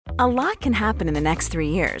A lot can happen in the next 3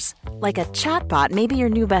 years. Like a chatbot may be your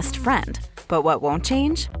new best friend. But what won't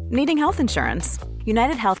change? Needing health insurance.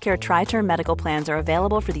 United Healthcare Tri-Term Medical Plans are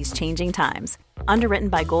available for these changing times. Underwritten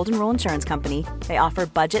by Golden Rule Insurance Company, they offer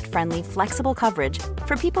budget-friendly, flexible coverage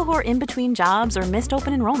for people who are in between jobs or missed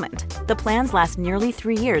open enrollment. The plans last nearly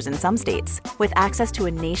 3 years in some states, with access to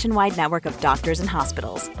a nationwide network of doctors and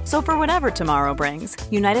hospitals. So for whatever tomorrow brings,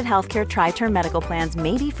 United Healthcare Tri-Term Medical Plans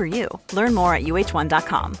may be for you. Learn more at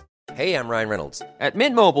uh1.com. Hey, I'm Ryan Reynolds. At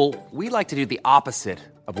Mint Mobile, we like to do the opposite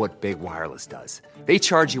of what Big Wireless does. They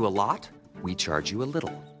charge you a lot. We charge you a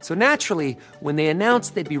little. So naturally, when they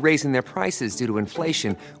announced they'd be raising their prices due to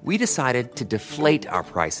inflation, we decided to deflate our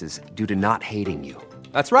prices due to not hating you.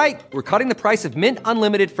 That's right. We're cutting the price of Mint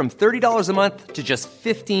Unlimited from $30 a month to just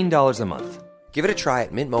 $15 a month. Give it a try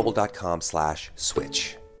at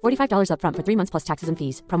mintmobile.com/switch. $45 up front for 3 months plus taxes and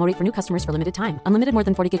fees. Promo rate for new customers for limited time. Unlimited more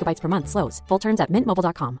than 40 gigabytes per month. Slows full terms at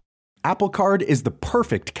mintmobile.com. Apple Card is the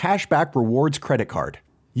perfect cashback rewards credit card.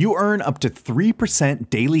 You earn up to 3%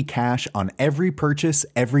 daily cash on every purchase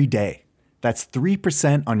every day. That's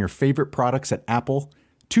 3% on your favorite products at Apple,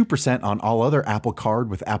 2% on all other Apple Card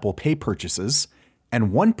with Apple Pay purchases,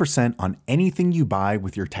 and 1% on anything you buy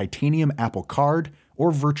with your titanium Apple Card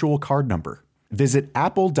or virtual card number. Visit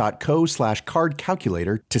apple.co/card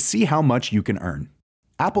calculator to see how much you can earn.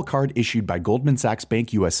 Apple Card issued by Goldman Sachs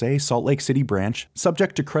Bank USA, Salt Lake City branch,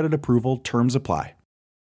 subject to credit approval, terms apply.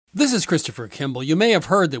 This is Christopher Kimball. You may have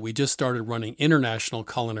heard that we just started running international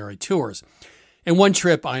culinary tours. And one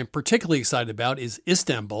trip I am particularly excited about is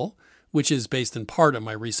Istanbul, which is based in part on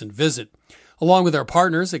my recent visit. Along with our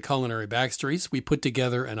partners at Culinary Backstreets, we put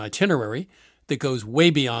together an itinerary that goes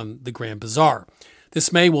way beyond the Grand Bazaar.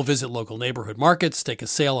 This May, we'll visit local neighborhood markets, take a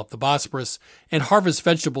sail up the Bosporus, and harvest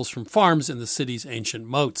vegetables from farms in the city's ancient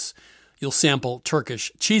moats. You'll sample Turkish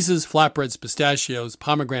cheeses, flatbreads, pistachios,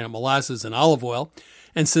 pomegranate molasses, and olive oil.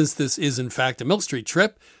 And since this is in fact a Milk Street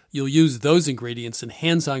trip, you'll use those ingredients in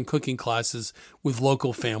hands-on cooking classes with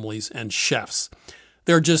local families and chefs.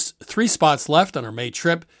 There are just 3 spots left on our May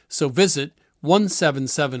trip, so visit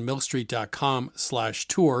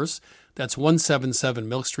 177milkstreet.com/tours. That's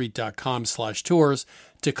 177milkstreet.com/tours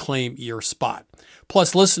to claim your spot.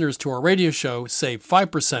 Plus, listeners to our radio show save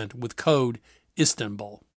 5% with code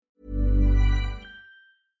Istanbul.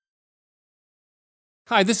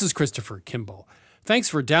 Hi, this is Christopher Kimball. Thanks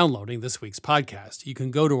for downloading this week's podcast. You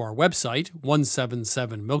can go to our website,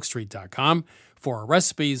 177milkstreet.com, for our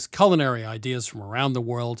recipes, culinary ideas from around the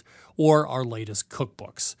world, or our latest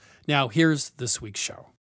cookbooks. Now, here's this week's show.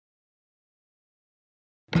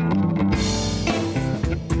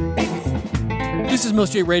 This is Milk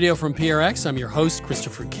Street Radio from PRX. I'm your host,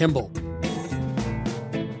 Christopher Kimball.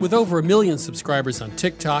 With over 1 million subscribers on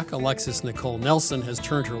TikTok, Alexis Nicole Nelson has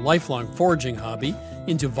turned her lifelong foraging hobby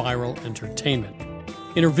into viral entertainment.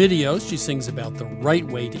 In her videos, she sings about the right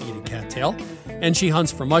way to eat a cattail, and she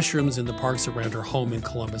hunts for mushrooms in the parks around her home in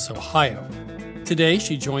Columbus, Ohio. Today,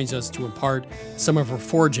 she joins us to impart some of her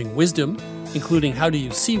foraging wisdom, including how to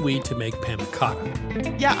use seaweed to make panna cotta.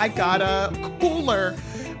 Yeah, I got a cooler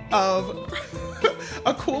of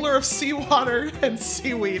seawater and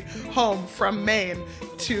seaweed home from Maine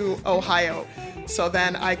to Ohio. So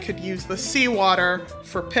then I could use the seawater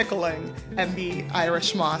for pickling and the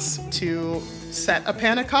Irish moss to set a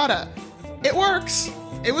panna cotta. It works.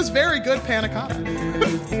 It was very good panna cotta.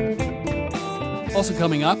 Also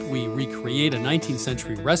coming up, we recreate a 19th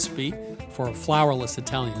century recipe for a flourless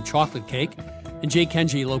Italian chocolate cake, and J.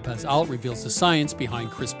 Kenji Lopez-Alt reveals the science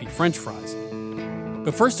behind crispy French fries.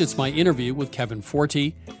 But first, it's my interview with Kevin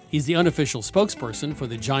Forti. He's the unofficial spokesperson for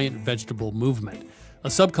the Giant Vegetable Movement, a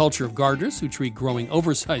subculture of gardeners who treat growing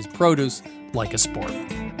oversized produce like a sport.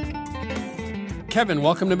 Kevin,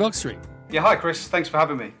 welcome to Milk Street. Yeah, hi, Chris. Thanks for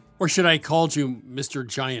having me. Or should I call you Mr.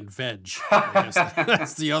 Giant Veg? I guess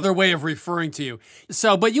that's the other way of referring to you.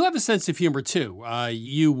 But you have a sense of humor, too.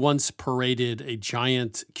 You once paraded a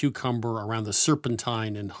giant cucumber around the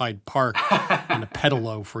Serpentine in Hyde Park in a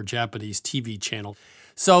pedalo for a Japanese TV channel.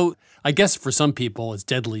 So I guess for some people it's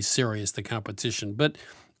deadly serious, the competition, but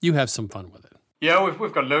you have some fun with it. Yeah,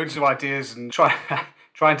 we've got loads of ideas, and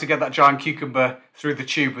trying to get that giant cucumber through the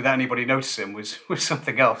tube without anybody noticing was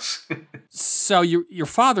something else. So your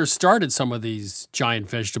father started some of these giant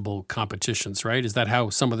vegetable competitions, right? Is that how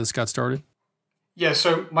some of this got started? Yeah,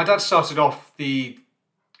 so my dad started off the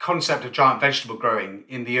concept of giant vegetable growing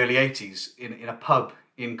in the early 80s in a pub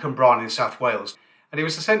in Cwmbran in South Wales. And it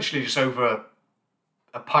was essentially just over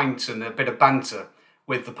a pint and a bit of banter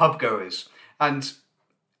with the pub goers. And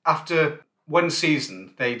after one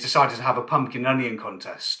season, they decided to have a pumpkin onion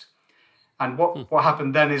contest. And what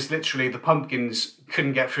happened then is literally the pumpkins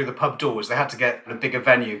couldn't get through the pub doors. They had to get a bigger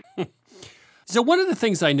venue. So one of the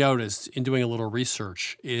things I noticed in doing a little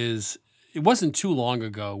research is it wasn't too long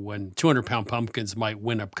ago when 200-pound pumpkins might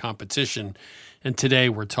win a competition. And today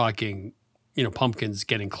we're talking, pumpkins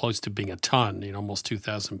getting close to being a ton, almost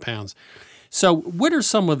 2,000 pounds. So what are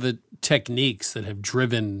some of the techniques that have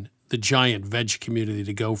driven the giant veg community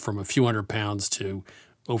to go from a few hundred pounds to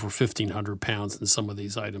over 1,500 pounds in some of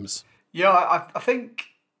these items? Yeah, I think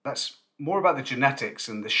that's more about the genetics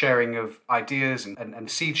and the sharing of ideas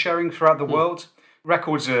and seed sharing throughout the world.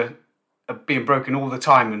 Records are being broken all the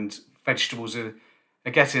time, and vegetables are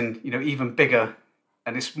getting even bigger.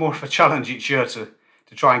 And it's more of a challenge each year to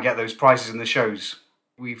try and get those prizes in the shows.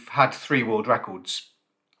 We've had 3 world records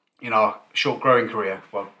in our short growing career.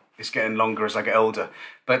 Well, it's getting longer as I get older.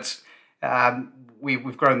 But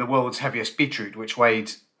we've grown the world's heaviest beetroot, which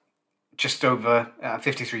weighed just over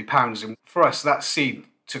 53 pounds. And for us, that seed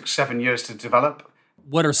took 7 years to develop.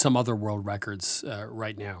 What are some other world records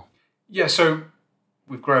right now? Yeah, so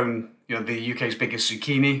we've grown the UK's biggest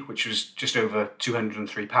zucchini, which was just over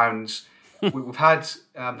 203 pounds. We've had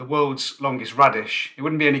the world's longest radish. It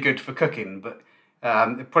wouldn't be any good for cooking, but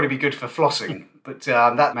it'd probably be good for flossing. But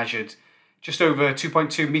that measured just over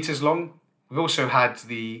 2.2 meters long. We've also had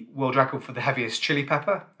the world record for the heaviest chili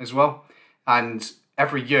pepper as well. And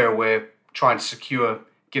every year we're trying to secure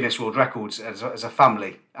Guinness World Records as a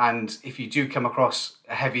family. And if you do come across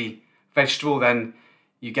a heavy vegetable, then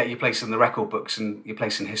you get your place in the record books and your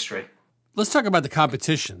place in history. Let's talk about the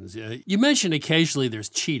competitions. You mentioned occasionally there's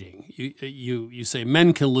cheating. You say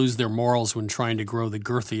men can lose their morals when trying to grow the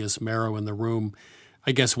girthiest marrow in the room.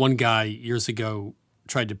 I guess one guy years ago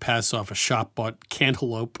tried to pass off a shop-bought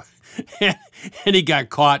cantaloupe, and he got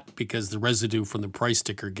caught because the residue from the price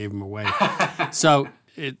sticker gave him away. So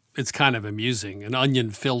it's kind of amusing. An onion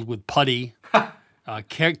filled with putty,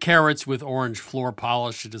 carrots with orange floor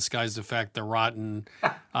polish to disguise the fact they're rotten.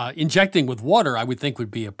 Injecting with water, I would think,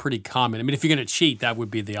 would be a pretty common. I mean, if you're going to cheat, that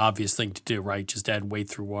would be the obvious thing to do, right? Just add weight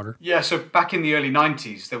through water. Yeah, so back in the early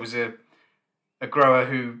 90s, there was a grower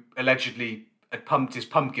who allegedly had pumped his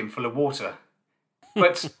pumpkin full of water.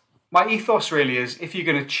 But my ethos really is, if you're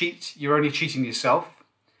going to cheat, you're only cheating yourself.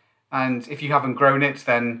 And if you haven't grown it,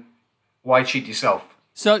 then why cheat yourself?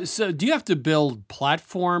 So do you have to build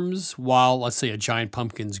platforms while, let's say, a giant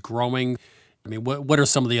pumpkin's growing? I mean, what are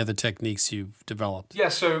some of the other techniques you've developed? Yeah,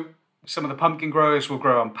 so some of the pumpkin growers will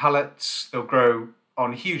grow on pallets. They'll grow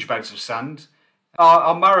on huge beds of sand.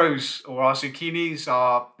 Our marrows or our zucchinis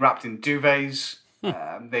are wrapped in duvets.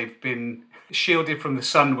 They've been shielded from the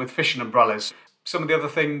sun with fishing umbrellas. Some of the other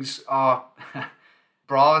things are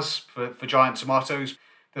bras for giant tomatoes.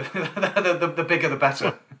 The bigger the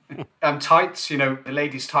better. Tights, the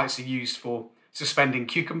ladies' tights are used for suspending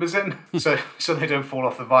cucumbers in, so they don't fall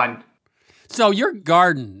off the vine. So your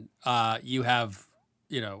garden, you have,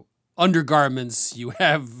 undergarments, you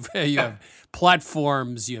have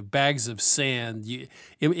platforms, you have bags of sand.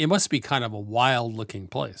 It must be kind of a wild-looking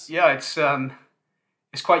place. Yeah, it's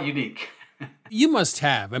quite unique. You must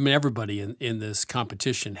have. I mean, everybody in this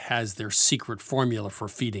competition has their secret formula for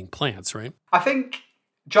feeding plants, right? I think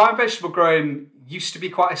giant vegetable growing used to be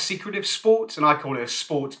quite a secretive sport, and I call it a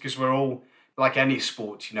sport because we're all, like any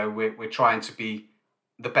sport, we're trying to be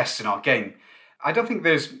the best in our game. I don't think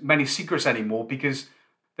there's many secrets anymore because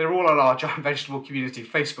they're all on our Giant Vegetable Community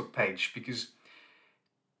Facebook page, because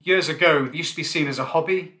years ago it used to be seen as a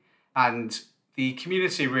hobby, and the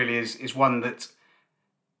community really is one that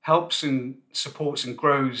helps and supports and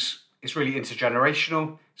grows. It's really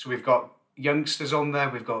intergenerational. So we've got youngsters on there,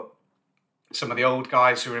 we've got some of the old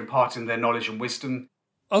guys who are imparting their knowledge and wisdom.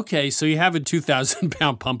 Okay, so you have a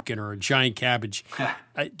 2,000-pound pumpkin or a giant cabbage.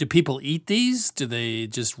 Do people eat these? Do they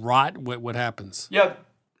just rot? What happens? Yeah,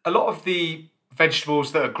 a lot of the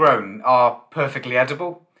vegetables that are grown are perfectly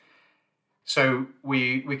edible. So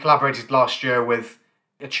we collaborated last year with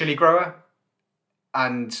a chili grower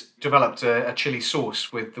and developed a chili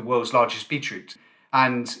sauce with the world's largest beetroot.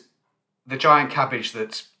 And the giant cabbage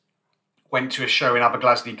that went to a show in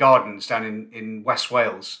Aberglasney Gardens down in West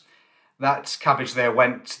Wales, that cabbage there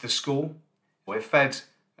went to the school. It fed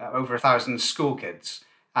over 1,000 school kids.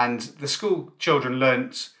 And the school children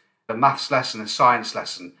learnt a maths lesson, a science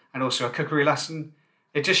lesson, and also a cookery lesson.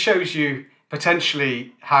 It just shows you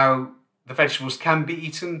potentially how the vegetables can be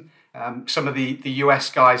eaten. Some of the US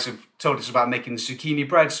guys have told us about making zucchini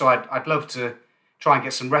bread, so I'd love to try and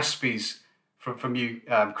get some recipes from you,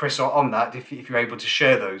 Chris, on that, if you're able to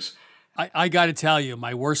share those. I got to tell you,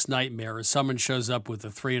 my worst nightmare is someone shows up with a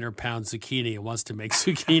 300-pound zucchini and wants to make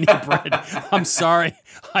zucchini bread. I'm sorry.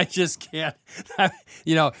 I just can't.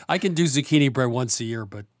 I can do zucchini bread once a year,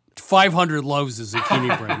 but 500 loaves of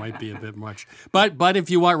zucchini bread might be a bit much. But if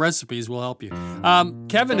you want recipes, we'll help you.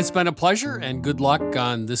 Kevin, it's been a pleasure, and good luck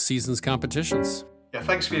on this season's competitions. Yeah,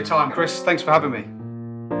 thanks for your time, Chris. Thanks for having me.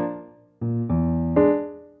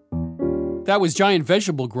 That was giant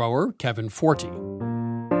vegetable grower Kevin Forte.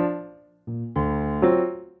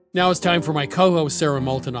 Now it's time for my co-host Sarah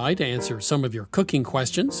Moulton and I to answer some of your cooking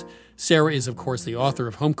questions. Sarah is, of course, the author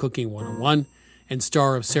of Home Cooking 101 and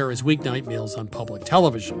star of Sarah's Weeknight Meals on public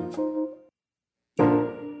television.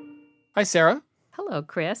 Hi, Sarah. Hello,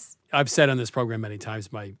 Chris. I've said on this program many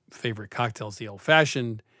times my favorite cocktail is the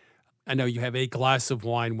old-fashioned. I know you have a glass of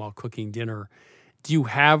wine while cooking dinner. Do you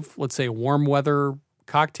have, let's say, a warm weather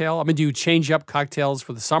cocktail? I mean, do you change up cocktails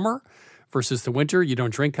for the summer versus the winter? You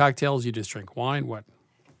don't drink cocktails, you just drink wine? What?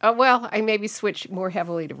 Well, I maybe switch more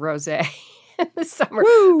heavily to rosé in the summer.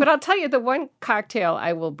 Woo! But I'll tell you, the one cocktail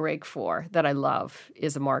I will break for that I love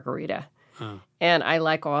is a margarita. And I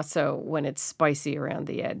like also when it's spicy around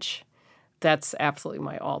the edge. That's absolutely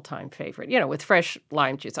my all-time favorite. With fresh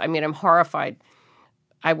lime juice. I mean, I'm horrified.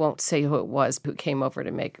 I won't say who it was who came over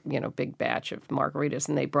to make, big batch of margaritas,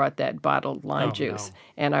 and they brought that bottled lime juice. No.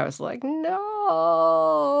 And I was like,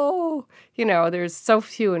 no. There's so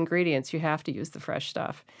few ingredients. You have to use the fresh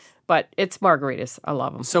stuff. But it's margaritas. I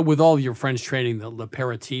love them. So with all your French training, the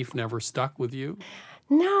l'apéritif never stuck with you?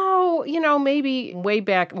 No, maybe way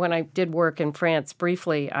back when I did work in France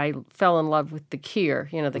briefly, I fell in love with the Kir,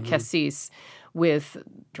 the cassis with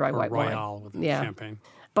dry white wine. Royale with champagne.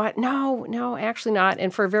 But no, actually not.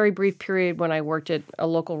 And for a very brief period when I worked at a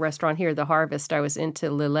local restaurant here, The Harvest, I was into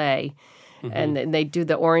Lillet. And then they'd do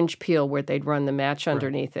the orange peel where they'd run the match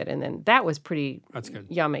underneath it. And then that was pretty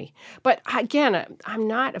yummy. But again, I'm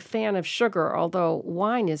not a fan of sugar, although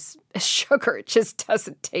wine is sugar. It just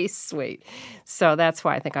doesn't taste sweet. So that's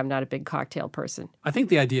why I think I'm not a big cocktail person. I think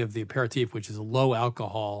the idea of the aperitif, which is a low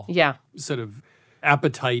alcohol, sort of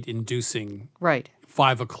appetite-inducing,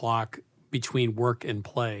 5 o'clock between work and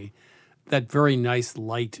play, that very nice,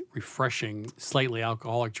 light, refreshing, slightly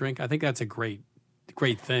alcoholic drink, I think that's a great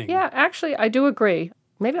thing. Yeah, actually, I do agree.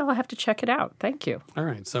 Maybe I'll have to check it out. Thank you. All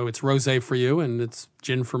right. So it's rosé for you, and it's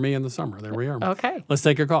gin for me in the summer. There we are. Okay. Let's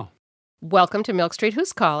take your call. Welcome to Milk Street.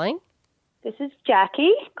 Who's calling? This is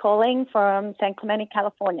Jackie calling from San Clemente,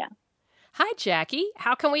 California. Hi, Jackie.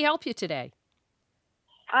 How can we help you today?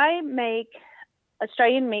 I make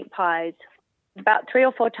Australian meat pies about 3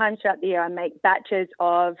 or 4 times throughout the year. I make batches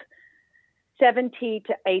of 70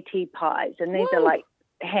 to 80 pies, and these are like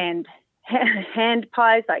hand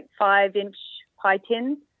pies, like 5-inch pie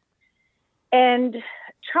tins, and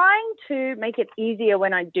trying to make it easier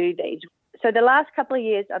when I do these. So the last couple of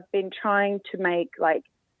years, I've been trying to make like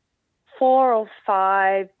 4 or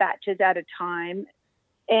 5 batches at a time.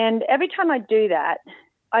 And every time I do that,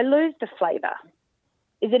 I lose the flavor.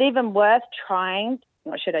 Is it even worth trying,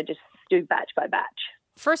 or should I just do batch by batch?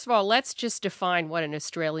 First of all, let's just define what an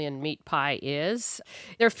Australian meat pie is.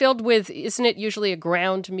 They're filled with, isn't it usually a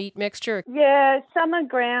ground meat mixture? Yeah, some are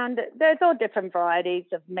ground. There's all different varieties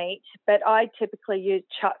of meat, but I typically use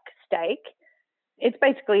chuck steak. It's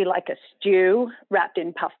basically like a stew wrapped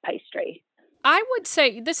in puff pastry. I would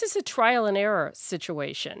say this is a trial and error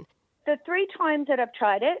situation. The 3 times that I've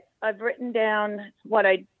tried it, I've written down what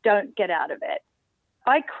I don't get out of it.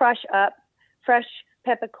 I crush up fresh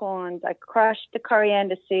peppercorns, I crush the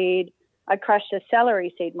coriander seed, I crush the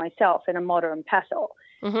celery seed myself in a mortar and pestle.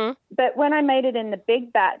 Mm-hmm. But when I made it in the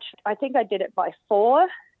big batch, I think I did it by 4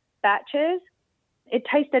 batches, it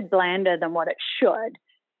tasted blander than what it should.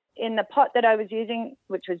 In the pot that I was using,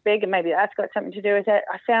 which was big, and maybe that's got something to do with it,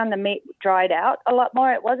 I found the meat dried out a lot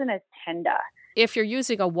more. It wasn't as tender. If you're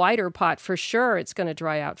using a wider pot, for sure it's going to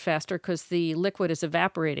dry out faster because the liquid is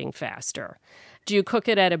evaporating faster. Do you cook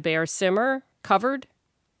it at a bare simmer, covered?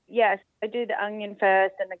 Yes, I do the onion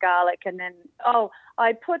first and the garlic, and then,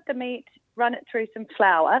 I put the meat, run it through some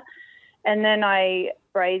flour, and then I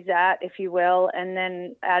braise that, if you will, and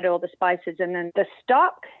then add all the spices, and then the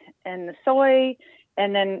stock and the soy,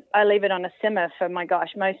 and then I leave it on a simmer for,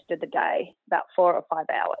 most of the day, about 4 or 5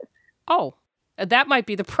 hours. Oh, that might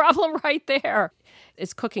be the problem right there.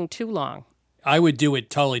 It's cooking too long. I would do it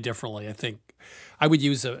totally differently. I think I would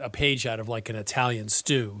use a page out of like an Italian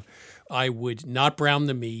stew. I would not brown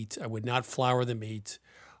the meat. I would not flour the meat.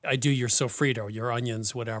 I do your sofrito, your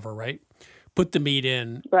onions, whatever, right? Put the meat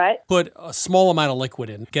in. Right. Put a small amount of liquid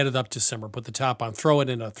in. Get it up to simmer. Put the top on. Throw it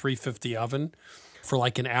in a 350 oven for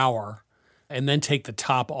like an hour. And then take the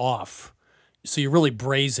top off. So you're really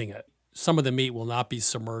braising it. some of the meat will not be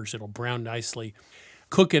submerged. It'll brown nicely.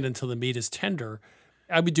 Cook it until the meat is tender.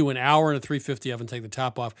 I would do an hour in a 350 oven, take the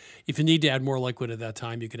top off. If you need to add more liquid at that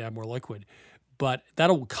time, you could add more liquid. But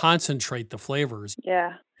that'll concentrate the flavors.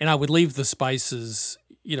 Yeah. And I would leave the spices,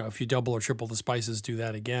 if you double or triple the spices, do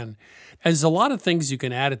that again. And there's a lot of things you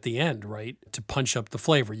can add at the end, right, to punch up the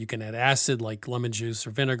flavor. You can add acid like lemon juice or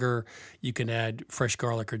vinegar. You can add fresh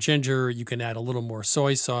garlic or ginger. You can add a little more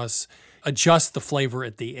soy sauce. Adjust the flavor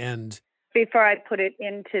at the end. Before I put it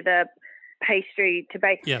into the pastry to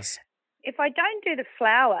bake. Yes. If I don't do the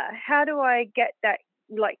flour, how do I get that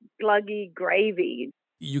like gluggy gravy?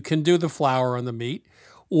 You can do the flour on the meat,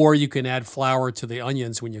 or you can add flour to the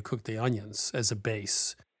onions when you cook the onions as a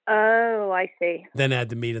base. Oh, I see. Then add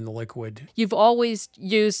the meat in the liquid. You've always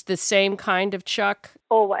used the same kind of chuck?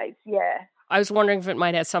 Always, yeah. I was wondering if it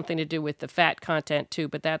might have something to do with the fat content too,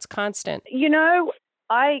 but that's constant.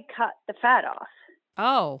 I cut the fat off.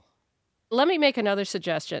 Oh. Let me make another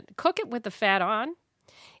suggestion. Cook it with the fat on,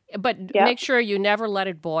 but make sure you never let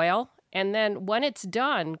it boil. And then when it's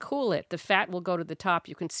done, cool it. The fat will go to the top.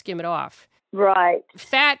 You can skim it off. Right.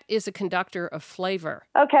 Fat is a conductor of flavor.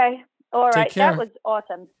 Okay. All right. Take care. That was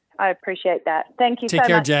awesome. I appreciate that. Thank you so much.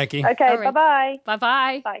 Take care, Jackie. Okay. All right. Bye-bye.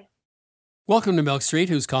 Bye-bye. Bye. Welcome to Milk Street.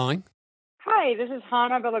 Who's calling? Hi, this is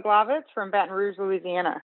Hannah Bilaglavitz from Baton Rouge,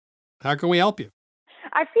 Louisiana. How can we help you?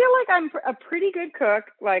 I feel like I'm a pretty good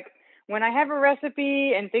cook. Like, when I have a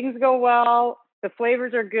recipe and things go well, the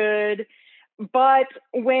flavors are good. But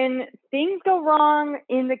when things go wrong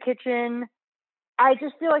in the kitchen, I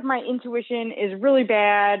just feel like my intuition is really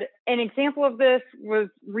bad. An example of this was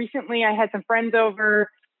recently I had some friends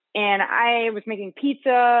over and I was making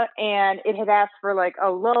pizza and it had asked for like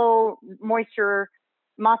a low moisture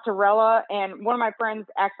mozzarella. And one of my friends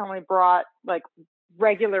accidentally brought like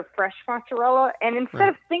regular fresh mozzarella. And instead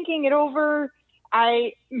of thinking it over,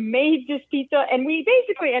 I made this pizza and we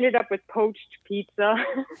basically ended up with poached pizza.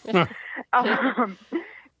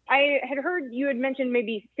 I had heard you had mentioned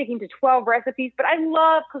maybe sticking to 12 recipes, but I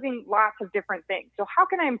love cooking lots of different things. So how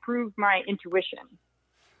can I improve my intuition?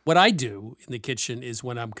 What I do in the kitchen is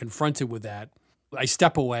when I'm confronted with that, I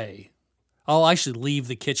step away. I'll actually leave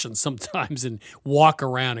the kitchen sometimes and walk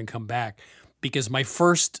around and come back because my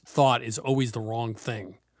first thought is always the wrong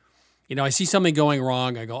thing. I see something going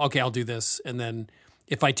wrong. I go, okay, I'll do this. And then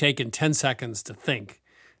if I take in 10 seconds to think,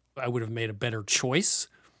 I would have made a better choice.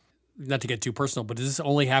 Not to get too personal, but does this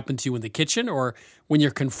only happen to you in the kitchen or when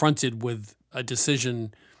you're confronted with a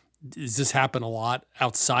decision, does this happen a lot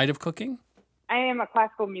outside of cooking? I am a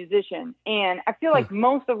classical musician, and I feel like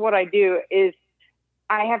most of what I do is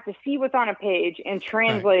I have to see what's on a page and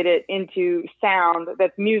translate it into sound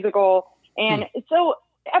that's musical. And so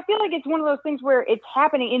I feel like it's one of those things where it's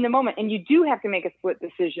happening in the moment and you do have to make a split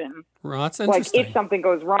decision. Well, that's interesting. Like if something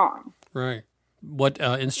goes wrong. Right. What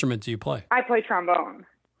instrument do you play? I play trombone.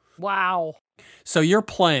 Wow. So you're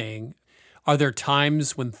playing. Are there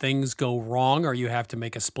times when things go wrong or you have to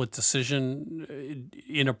make a split decision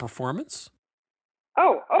in a performance?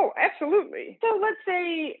 Oh, absolutely. So let's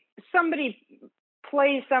say somebody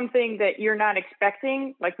plays something that you're not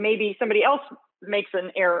expecting, like maybe somebody else makes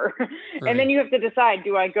an error. And then you have to decide,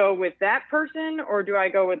 do I go with that person or do I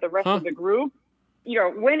go with the rest of the group?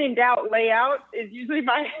 When in doubt, lay out is usually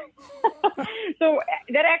my... So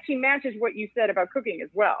that actually matches what you said about cooking as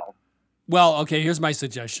well. Well, okay, here's my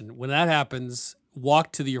suggestion. When that happens,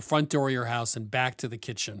 walk to your front door of your house and back to the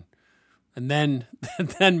kitchen and then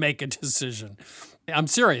make a decision. I'm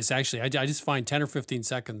serious, actually. I just find 10 or 15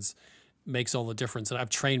 seconds makes all the difference. And I've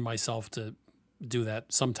trained myself to do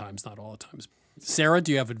that sometimes, not all the times. Sarah,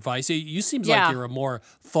 do you have advice? You seem like you're a more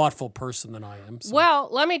thoughtful person than I am. So. Well,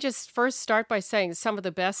 let me just first start by saying some of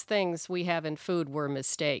the best things we have in food were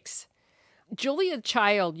mistakes. Julia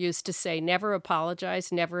Child used to say, never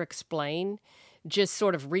apologize, never explain, just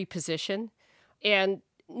sort of reposition. And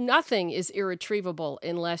nothing is irretrievable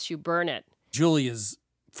unless you burn it. Julia's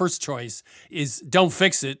first choice is don't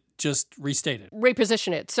fix it, just restate it.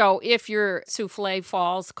 Reposition it. So if your souffle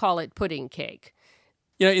falls, call it pudding cake.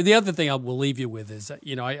 The other thing I will leave you with is,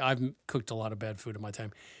 I've cooked a lot of bad food in my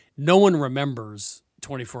time. No one remembers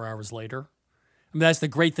 24 hours later. I mean, that's the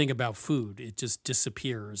great thing about food. It just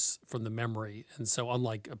disappears from the memory. And so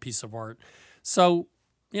unlike a piece of art. So,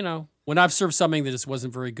 when I've served something that just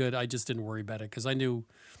wasn't very good, I just didn't worry about it because I knew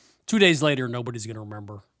 2 days later, nobody's going to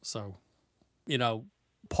remember. So,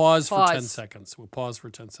 pause for 10 seconds. We'll pause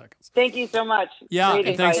for 10 seconds. Thank you so much. Yeah,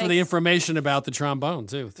 and thanks for the information about the trombone,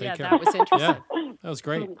 too. Take care. That was interesting. That was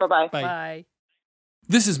great. Bye-bye. Bye. Bye.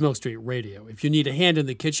 This is Milk Street Radio. If you need a hand in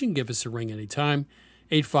the kitchen, give us a ring anytime.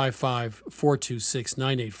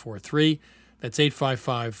 855-426-9843. That's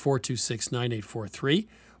 855-426-9843,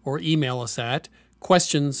 or email us at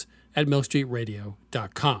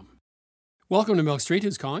questions@milkstreetradio.com. Welcome to Milk Street.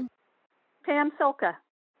 Who's calling? Pam Solka.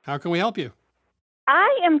 How can we help you?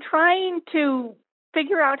 I am trying to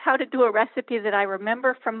figure out how to do a recipe that I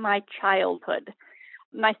remember from my childhood.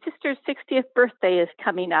 My sister's 60th birthday is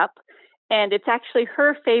coming up, and it's actually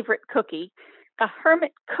her favorite cookie, a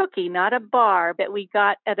hermit cookie, not a bar, that we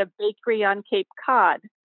got at a bakery on Cape Cod.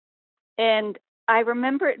 And I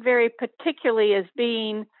remember it very particularly as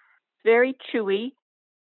being very chewy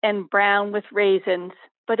and brown with raisins,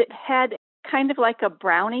 but it had kind of like a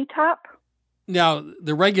brownie top. Now,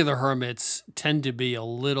 the regular hermits tend to be a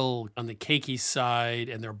little on the cakey side,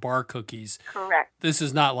 and they're bar cookies. Correct. This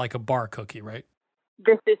is not like a bar cookie, right?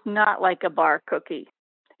 This is not like a bar cookie.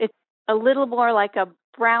 It's a little more like a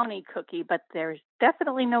brownie cookie, but there's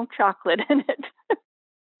definitely no chocolate in it.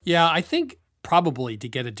 Yeah, I think probably to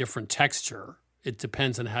get a different texture, it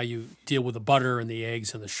depends on how you deal with the butter and the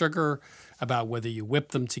eggs and the sugar, about whether you whip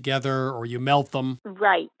them together or you melt them.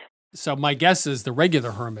 Right. So my guess is the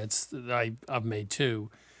regular hermits that I've made too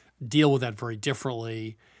deal with that very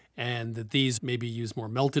differently, and that these maybe use more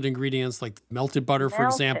melted ingredients, like melted butter, for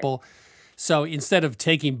example. So instead of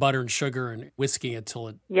taking butter and sugar and whisking it till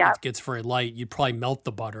it gets very light, you'd probably melt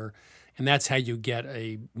the butter, and that's how you get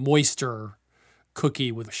a moister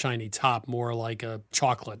cookie with a shiny top, more like a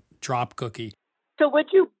chocolate drop cookie. So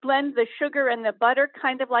would you blend the sugar and the butter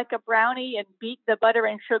kind of like a brownie and beat the butter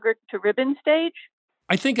and sugar to ribbon stage?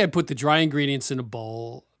 I think I put the dry ingredients in a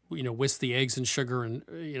bowl, whisk the eggs and sugar in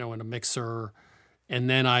a mixer, and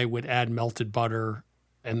then I would add melted butter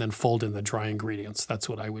and then fold in the dry ingredients. That's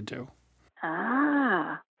what I would do.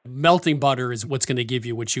 Ah. Melting butter is what's going to give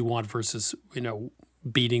you what you want versus,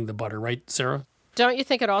 beating the butter, right, Sarah? Don't you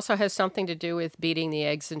think it also has something to do with beating the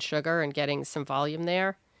eggs and sugar and getting some volume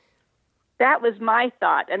there? That was my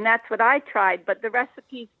thought, and that's what I tried. But the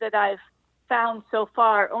recipes that I've found so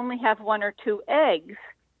far only have 1 or 2 eggs,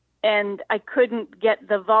 and I couldn't get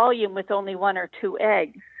the volume with only 1 or 2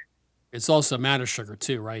 eggs. It's also a matter of sugar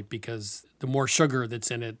too, right? Because the more sugar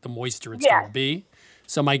that's in it, the moister it's going to be.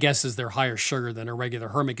 So my guess is they're higher sugar than a regular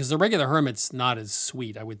hermit, because the regular hermit's not as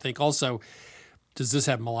sweet, I would think. Also, does this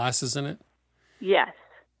have molasses in it? Yes.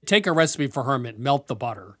 Take a recipe for hermit, melt the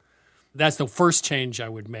butter. That's the first change I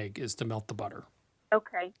would make, is to melt the butter.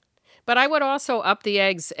 Okay. But I would also up the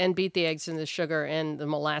eggs and beat the eggs and the sugar and the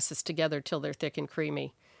molasses together till they're thick and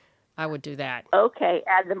creamy. I would do that. Okay,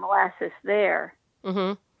 add the molasses there.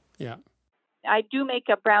 Mm-hmm. Yeah. I do make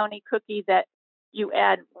a brownie cookie that you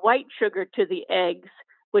add white sugar to the eggs.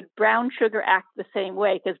 Would brown sugar act the same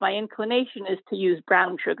way? Because my inclination is to use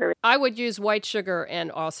brown sugar. I would use white sugar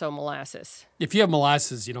and also molasses. If you have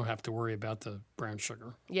molasses, you don't have to worry about the brown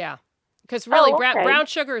sugar. Yeah. Because really, okay. brown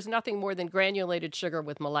sugar is nothing more than granulated sugar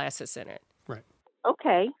with molasses in it. Right.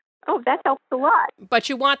 Okay. Oh, that helps a lot. But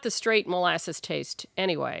you want the straight molasses taste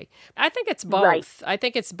anyway. I think it's both. Right. I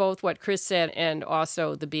think it's both what Chris said and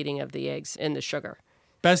also the beating of the eggs in the sugar.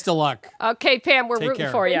 Best of luck. Okay, Pam, we're rooting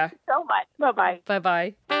for you. Thank you so much. Bye-bye.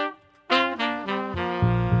 Bye-bye.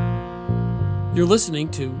 You're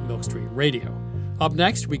listening to Milk Street Radio. Up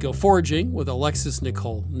next, we go foraging with Alexis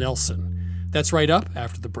Nicole Nelson. That's right up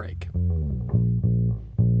after the break.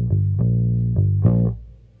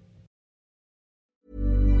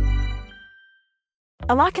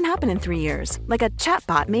 A lot can happen in 3 years, like a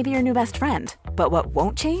chatbot may be your new best friend. But what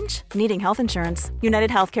won't change? Needing health insurance. United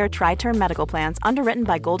Healthcare Tri-Term Medical Plans, underwritten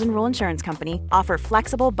by Golden Rule Insurance Company, offer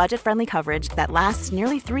flexible, budget-friendly coverage that lasts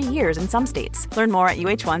nearly 3 years in some states. Learn more at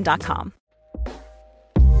uh1.com.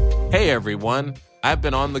 Hey everyone, I've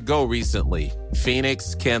been on the go recently.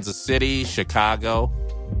 Phoenix, Kansas City, Chicago.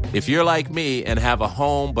 If you're like me and have a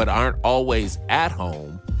home but aren't always at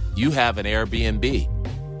home, you have an Airbnb.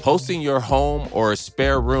 Hosting your home or a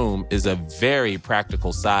spare room is a very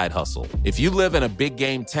practical side hustle. If you live in a big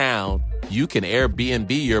game town, you can Airbnb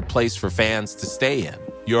your place for fans to stay in.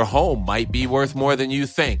 Your home might be worth more than you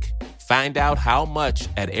think. Find out how much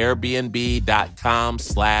at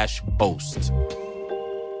airbnb.com/host.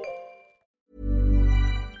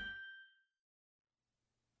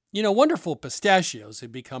 Wonderful pistachios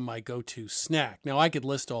have become my go-to snack. Now, I could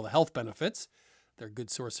list all the health benefits. They're a good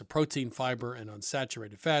source of protein, fiber, and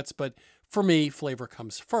unsaturated fats. But for me, flavor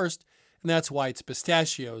comes first, and that's why it's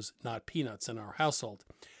pistachios, not peanuts, in our household.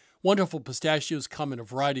 Wonderful pistachios come in a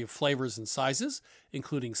variety of flavors and sizes,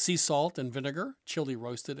 including sea salt and vinegar, chili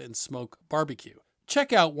roasted, and smoked barbecue.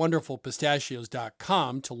 Check out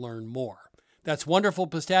wonderfulpistachios.com to learn more. That's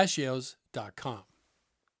wonderfulpistachios.com.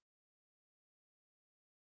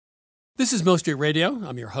 This is Milk Street Radio.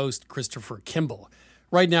 I'm your host, Christopher Kimball.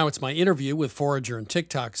 Right now, it's my interview with forager and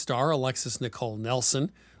TikTok star Alexis Nicole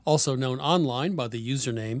Nelson, also known online by the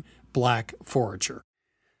username Black Forager.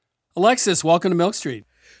 Alexis, welcome to Milk Street.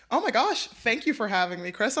 Oh my gosh, thank you for having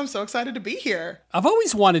me, Chris. I'm so excited to be here. I've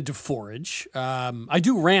always wanted to forage. I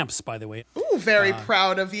do ramps, by the way. Ooh, very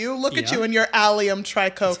proud of you. Look at you in your allium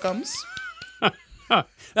trichocums.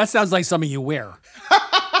 That sounds like something you wear.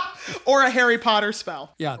 Or a Harry Potter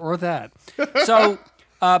spell. Yeah, or that. So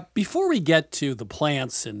before we get to the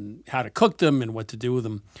plants and how to cook them and what to do with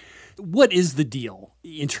them, what is the deal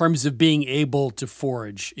in terms of being able to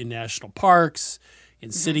forage in national parks,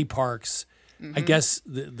 in city parks? I guess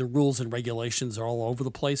the rules and regulations are all over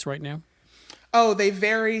the place right now. Oh, they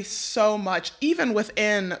vary so much. Even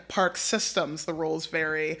within park systems, the rules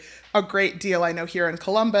vary a great deal. I know here in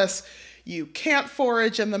Columbus, you can't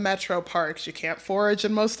forage in the metro parks. You can't forage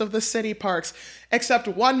in most of the city parks, except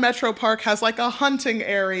one metro park has like a hunting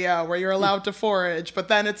area where you're allowed to forage. But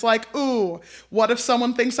then it's like, ooh, what if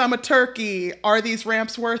someone thinks I'm a turkey? Are these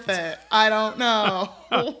ramps worth it? I don't know.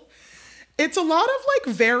 It's a lot of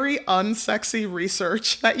like very unsexy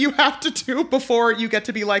research that you have to do before you get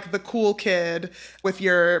to be like the cool kid with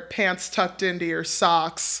your pants tucked into your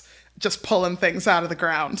socks, just pulling things out of the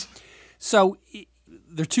ground. So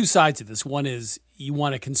there are two sides to this. One is you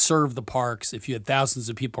want to conserve the parks. If you had thousands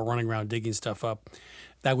of people running around digging stuff up,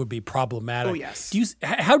 that would be problematic. Oh, yes.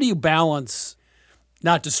 How do you balance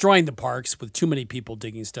not destroying the parks with too many people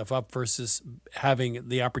digging stuff up versus having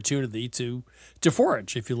the opportunity to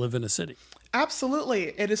forage if you live in a city?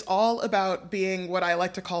 Absolutely. It is all about being what I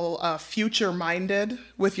like to call future-minded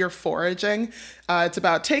with your foraging. It's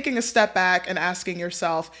about taking a step back and asking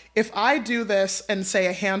yourself, if I do this and say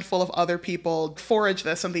a handful of other people forage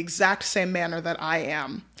this in the exact same manner that I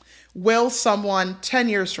am, will someone 10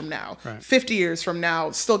 years from now, 50 years from now,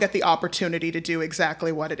 still get the opportunity to do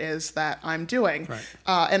exactly what it is that I'm doing?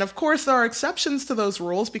 And of course, there are exceptions to those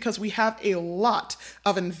rules because we have a lot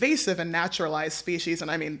of invasive and naturalized species. And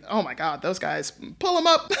I mean, oh my God, those guys, pull them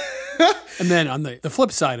up. And then on the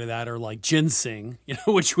flip side of that are like ginseng,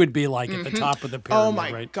 which would be like at the top of the pyramid, oh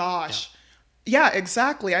my gosh. Yeah,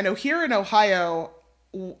 exactly. I know here in Ohio,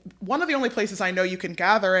 one of the only places I know you can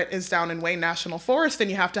gather it is down in Wayne National Forest,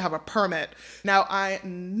 and you have to have a permit. Now, I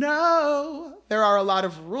know there are a lot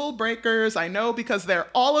of rule breakers. I know because they're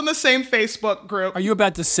all in the same Facebook group. Are you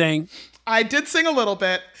about to sing? I did sing a little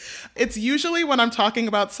bit. It's usually when I'm talking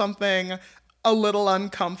about something a little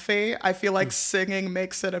uncomfy. I feel like singing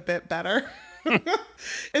makes it a bit better.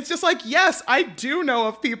 It's just like, yes, I do know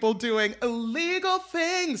of people doing illegal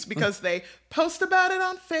things because they post about it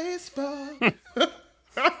on Facebook.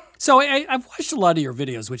 So I've watched a lot of your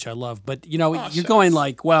videos, which I love, but you're going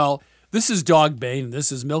like, well, this is dogbane and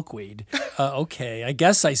this is milkweed. Okay, I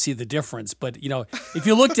guess I see the difference. But if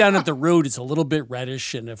you look down at the root, it's a little bit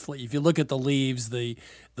reddish, and if you look at the leaves, the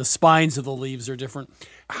spines of the leaves are different.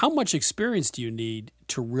 How much experience do you need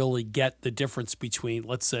to really get the difference between,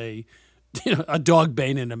 let's say, a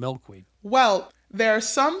dogbane and a milkweed? Well, there are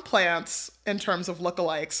some plants in terms of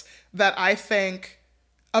lookalikes that I think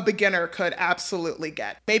a beginner could absolutely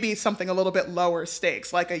get. Maybe something a little bit lower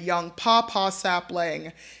stakes, like a young pawpaw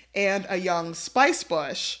sapling and a young spice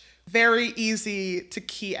bush. Very easy to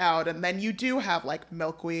key out. And then you do have like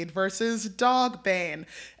milkweed versus dogbane.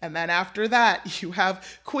 And then after that, you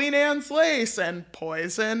have Queen Anne's lace and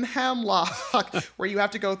poison hemlock, where you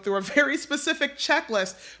have to go through a very specific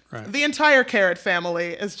checklist. Right. The entire carrot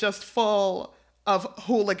family is just full of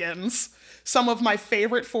hooligans. Some of my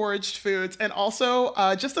favorite foraged foods, and also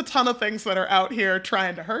just a ton of things that are out here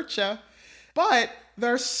trying to hurt you. But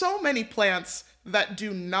there are so many plants that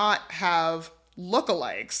do not have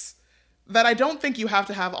lookalikes that I don't think you have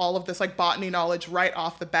to have all of this like botany knowledge right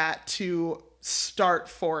off the bat to start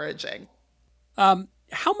foraging.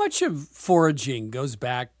 How much of foraging goes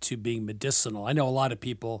back to being medicinal? I know a lot of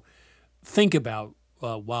people think about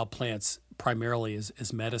wild plants primarily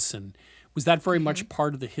as medicine. Was that very much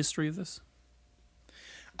part of the history of this?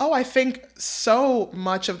 Oh, I think so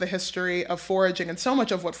much of the history of foraging and so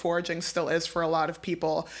much of what foraging still is for a lot of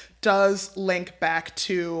people does link back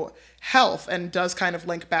to health and does kind of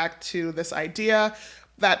link back to this idea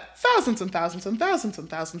that thousands and thousands and thousands and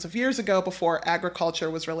thousands of years ago, before agriculture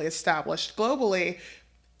was really established globally,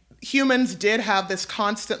 humans did have this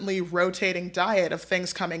constantly rotating diet of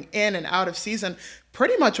things coming in and out of season,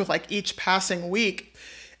 pretty much with like each passing week.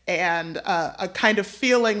 And a kind of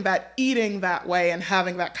feeling that eating that way and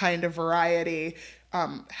having that kind of variety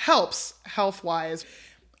helps health-wise.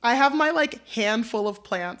 I have my like handful of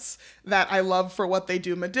plants that I love for what they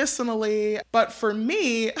do medicinally, but for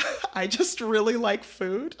me, I just really like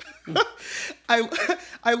food.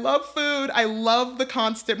 I love food. I love the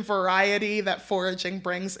constant variety that foraging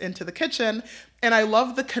brings into the kitchen, and I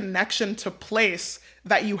love the connection to place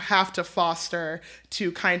that you have to foster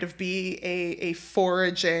to kind of be a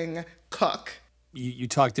foraging cook. You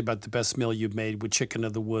talked about the best meal you've made with chicken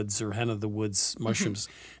of the woods or hen of the woods mushrooms.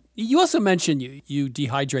 You also mentioned you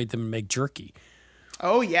dehydrate them and make jerky.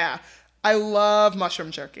 Oh, yeah. I love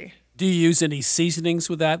mushroom jerky. Do you use any seasonings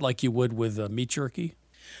with that like you would with meat jerky?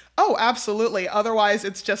 Oh, absolutely. Otherwise,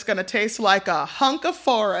 it's just going to taste like a hunk of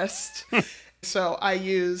forest. So I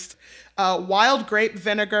used wild grape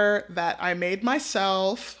vinegar that I made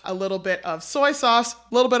myself, a little bit of soy sauce, a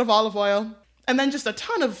little bit of olive oil, and then just a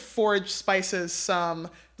ton of forage spices, some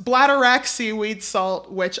bladderwrack seaweed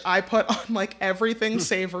salt, which I put on like everything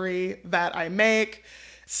savory that I make,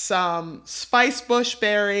 some spice bush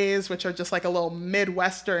berries, which are just like a little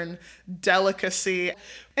Midwestern delicacy.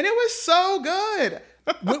 And it was so good.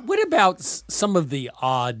 What about some of the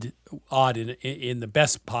odd in the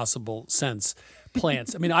best possible sense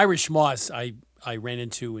plants? I mean, Irish moss, I ran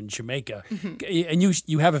into in Jamaica, and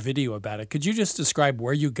you have a video about it. Could you just describe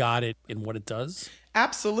where you got it and what it does?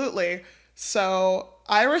 Absolutely. So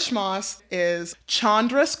Irish moss is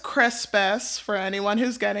Chondrus crispus, for anyone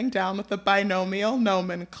who's getting down with the binomial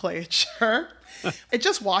nomenclature. It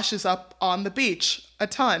just washes up on the beach a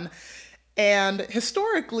ton. And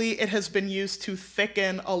historically, it has been used to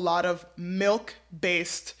thicken a lot of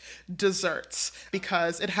milk-based desserts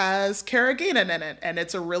because it has carrageenan in it, and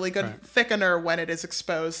it's a really good thickener when it is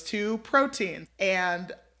exposed to protein.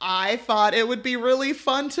 And I thought it would be really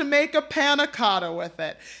fun to make a panna cotta with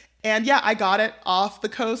it. And yeah, I got it off the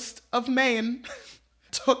coast of Maine.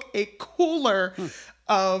 Took a cooler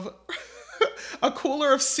of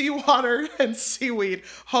seawater and seaweed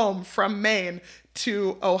home from Maine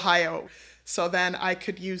to Ohio. So then I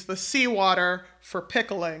could use the seawater for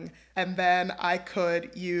pickling, and then I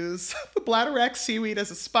could use the bladderwrack seaweed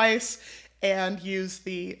as a spice and use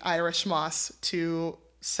the Irish moss to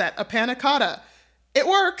set a panna cotta. It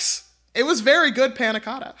works. It was very good panna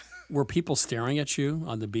cotta. Were people staring at you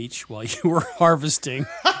on the beach while you were harvesting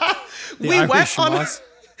the Irish moss?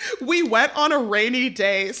 We went on a rainy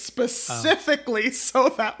day specifically so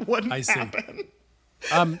that wouldn't happen.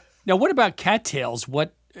 Now, what about cattails?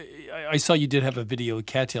 I saw you did have a video of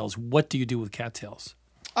cattails. What do you do with cattails?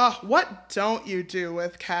 What don't you do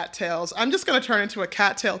with cattails? I'm just going to turn into a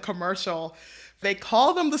cattail commercial. They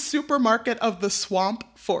call them the supermarket of the swamp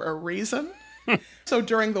for a reason. So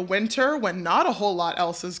during the winter, when not a whole lot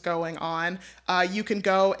else is going on, you can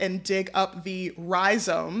go and dig up the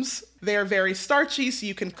rhizomes. They're very starchy, so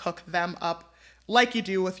you can cook them up like you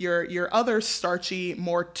do with your other starchy,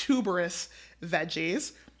 more tuberous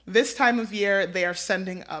veggies. This time of year, they are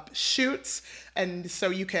sending up shoots, and so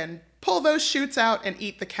you can pull those shoots out and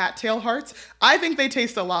eat the cattail hearts. I think they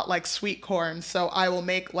taste a lot like sweet corn, so I will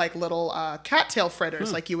make like little cattail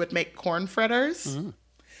fritters, like you would make corn fritters.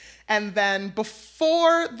 And then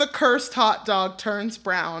before the cursed hot dog turns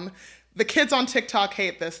brown, the kids on TikTok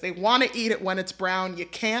hate this. They want to eat it when it's brown. You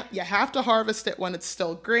can't. You have to harvest it when it's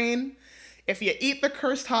still green. If you eat the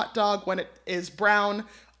cursed hot dog when it is brown,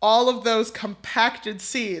 all of those compacted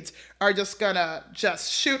seeds are just gonna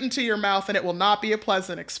shoot into your mouth, and it will not be a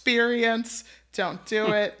pleasant experience. Don't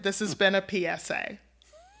do it. This has been a PSA.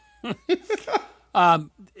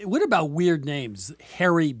 What about weird names?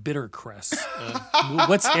 Hairy bittercress.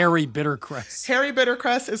 What's hairy bittercress? Hairy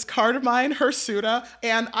bittercress is Cardamine hirsuta,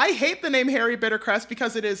 and I hate the name hairy bittercress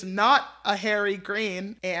because it is not a hairy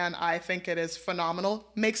green, and I think it is phenomenal.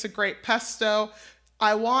 Makes a great pesto.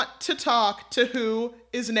 I want to talk to who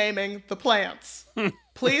is naming the plants.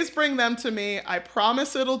 Please bring them to me. I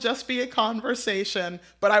promise it'll just be a conversation,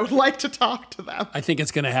 but I would like to talk to them. I think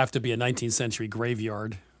it's going to have to be a 19th century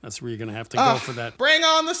graveyard. That's where you're going to have to go for that. Bring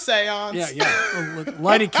on the seance. Yeah.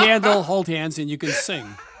 Light a candle, hold hands, and you can sing.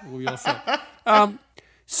 We'll be all set.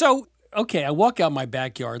 Okay, I walk out my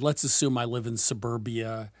backyard. Let's assume I live in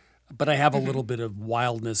suburbia, but I have a little bit of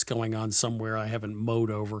wildness going on somewhere I haven't mowed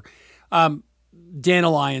over.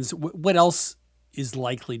 Dandelions, what else is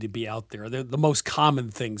likely to be out there? They're the most common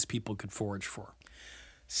things people could forage for.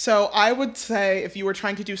 So I would say if you were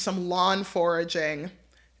trying to do some lawn foraging,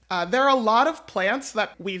 there are a lot of plants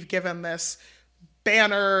that we've given this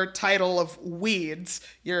banner title of weeds.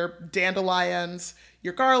 Your dandelions,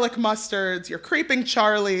 your garlic mustards, your creeping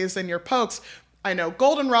charlies, and your pokes. I know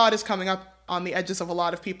goldenrod is coming up. on the edges of a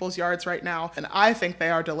lot of people's yards right now, and I think they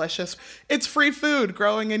are delicious. It's free food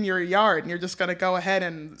growing in your yard, and you're just going to go ahead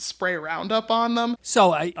and spray Roundup on them.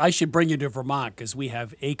 So I should bring you to Vermont because we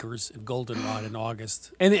have Acres of goldenrod in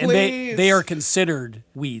August. And they are considered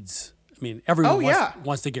weeds. I mean, everyone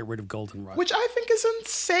wants to get rid of goldenrod. Which I think is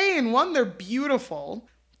insane. 1, they're beautiful.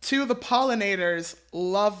 2, the pollinators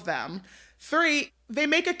love them. 3, they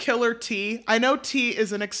make a killer tea. I know tea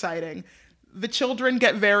isn't exciting. The children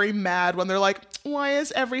get very mad when they're like, why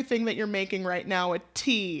is everything that you're making right now a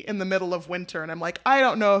tea in the middle of winter? And I'm like, I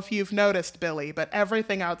don't know if you've noticed, Billy, but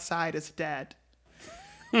everything outside is dead.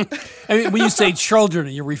 I mean, when you say children, are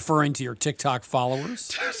you referring to your TikTok followers?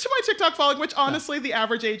 To my TikTok following, which honestly, the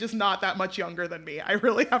average age is not that much younger than me. I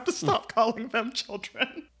really have to stop calling them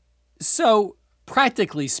children. So,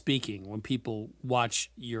 practically speaking, when people watch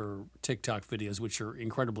your TikTok videos, which are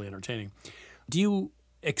incredibly entertaining, do you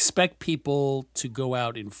expect people to go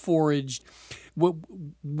out and forage?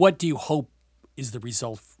 What do you hope is the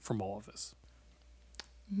result from all of this?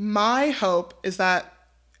 My hope is that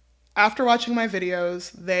after watching my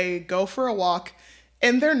videos, they go for a walk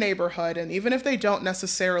in their neighborhood, and even if they don't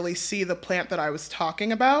necessarily see the plant that I was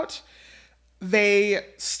talking about, they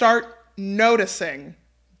start noticing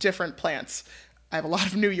different plants. I have a lot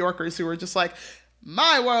of New Yorkers who are just like,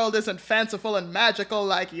 my world isn't fanciful and magical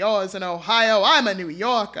like yours in Ohio. I'm a New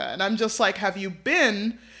Yorker. And I'm just like, have you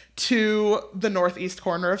been to the northeast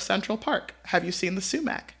corner of Central Park? Have you seen the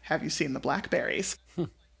sumac? Have you seen the blackberries?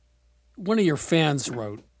 One of your fans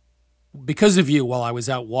wrote, because of you, while I was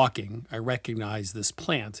out walking, I recognized this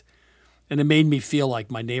plant, and it made me feel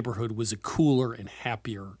like my neighborhood was a cooler and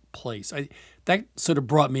happier place. That sort of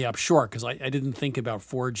brought me up short because I didn't think about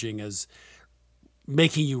foraging as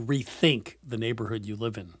making you rethink the neighborhood you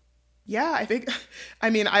live in. Yeah,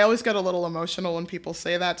 I always get a little emotional when people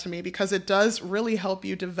say that to me because it does really help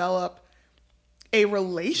you develop a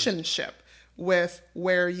relationship with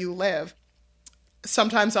where you live.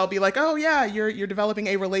 Sometimes I'll be like, oh yeah, you're developing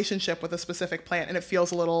a relationship with a specific plant and it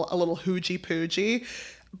feels a little hoogy-poogy.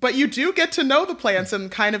 But you do get to know the plants in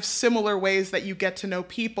kind of similar ways that you get to know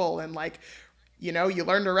people, and you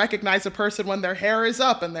learn to recognize a person when their hair is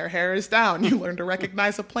up and their hair is down. You learn to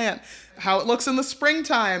recognize a plant, how it looks in the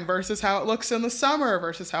springtime versus how it looks in the summer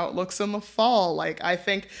versus how it looks in the fall. I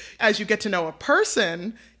think as you get to know a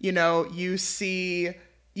person, you see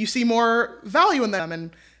more value in them.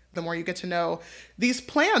 And the more you get to know these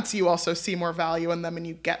plants, you also see more value in them and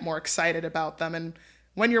you get more excited about them. And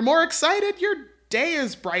when you're more excited, your day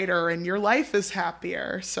is brighter and your life is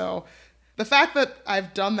happier. So the fact that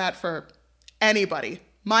I've done that for anybody,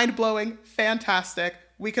 mind-blowing, fantastic.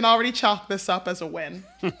 We can already chalk this up as a win.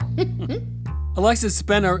 Alexis, it's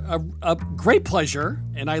been a great pleasure,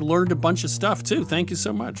 and I learned a bunch of stuff, too. Thank you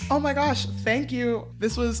so much. Oh, my gosh. Thank you.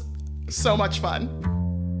 This was so much fun.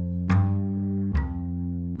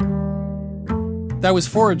 That was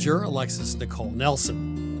forager Alexis Nicole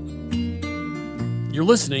Nelson. You're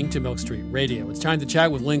listening to Milk Street Radio. It's time to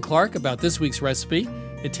chat with Lynn Clark about this week's recipe,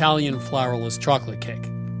 Italian flourless chocolate cake.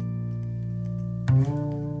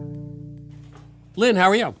 Lynn, how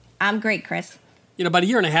are you? I'm great, Chris. About a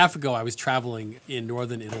year and a half ago, I was traveling in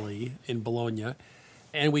northern Italy, in Bologna,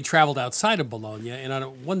 and we traveled outside of Bologna, and on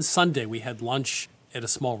one Sunday, we had lunch at a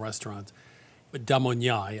small restaurant, Da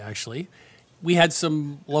Mognai, actually. We had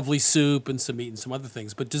some lovely soup and some meat and some other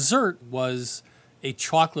things, but dessert was a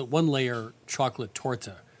one-layer chocolate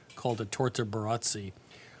torta called a torta Barozzi,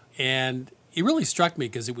 and it really struck me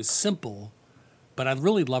because it was simple, but I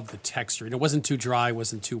really loved the texture. And it wasn't too dry, it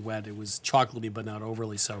wasn't too wet. It was chocolatey, but not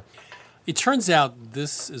overly so. It turns out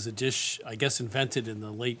this is a dish, I guess, invented in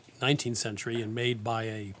the late 19th century and made by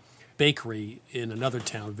a bakery in another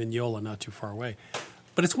town, Vignola, not too far away.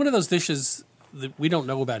 But it's one of those dishes that we don't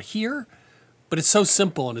know about here, but it's so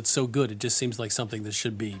simple and it's so good. It just seems like something that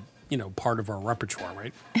should be, part of our repertoire,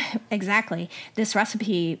 right? Exactly. This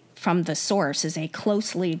recipe from the source is a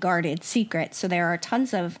closely guarded secret. So there are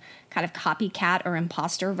tons of kind of copycat or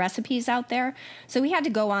imposter recipes out there. So we had to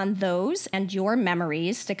go on those and your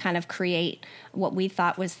memories to kind of create what we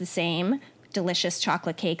thought was the same delicious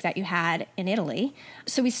chocolate cake that you had in Italy.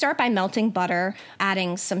 So we start by melting butter,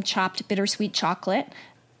 adding some chopped bittersweet chocolate,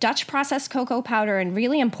 Dutch processed cocoa powder, and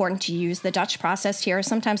really important to use the Dutch processed here.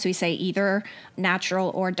 Sometimes we say either natural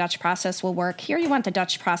or Dutch process will work. Here you want the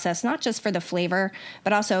Dutch process, not just for the flavor,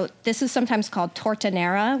 but also this is sometimes called torta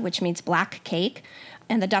nera, which means black cake.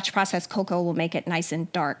 And the Dutch processed cocoa will make it nice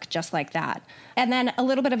and dark, just like that. And then a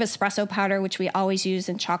little bit of espresso powder, which we always use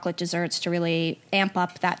in chocolate desserts to really amp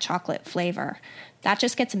up that chocolate flavor. That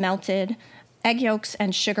just gets melted. Egg yolks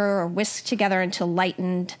and sugar are whisked together until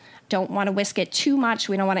lightened. don't want to whisk it too much.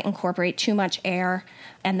 We don't want to incorporate too much air.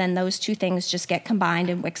 And then those two things just get combined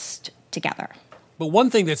and whisked together. But one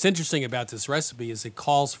thing that's interesting about this recipe is it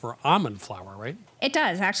calls for almond flour, right? It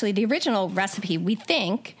does. Actually, the original recipe, we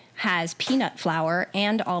think, has peanut flour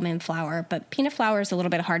and almond flour, but peanut flour is a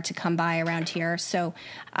little bit hard to come by around here. So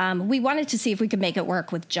we wanted to see if we could make it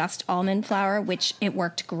work with just almond flour, which it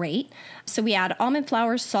worked great. So we add almond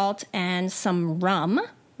flour, salt, and some rum,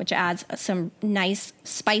 which adds some nice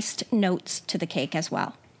spiced notes to the cake as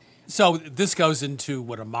well. So this goes into,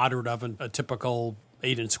 what, a moderate oven, a typical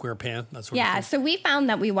 8-inch square pan? That sort of thing? So we found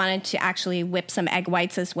that we wanted to actually whip some egg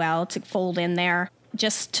whites as well to fold in there,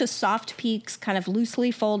 just to soft peaks, kind of loosely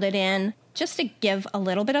fold it in, just to give a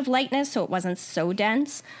little bit of lightness so it wasn't so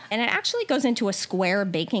dense. And it actually goes into a square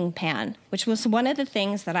baking pan, which was one of the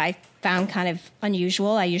things that I found kind of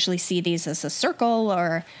unusual. I usually see these as a circle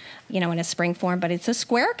or, in a spring form, but it's a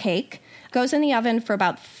square cake. Goes in the oven for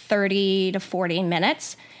about 30 to 40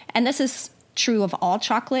 minutes. And this is true of all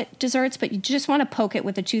chocolate desserts, but you just want to poke it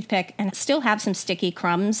with a toothpick and still have some sticky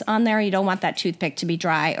crumbs on there. You don't want that toothpick to be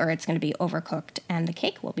dry or it's going to be overcooked and the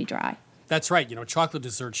cake will be dry. That's right. Chocolate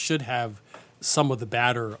desserts should have some of the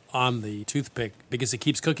batter on the toothpick because it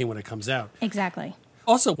keeps cooking when it comes out. Exactly.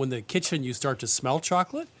 Also, when the kitchen you start to smell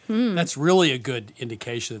chocolate, that's really a good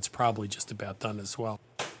indication it's probably just about done as well.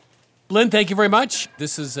 Lynn, thank you very much.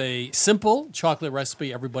 This is a simple chocolate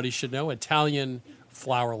recipe everybody should know, Italian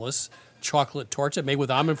flourless chocolate torta made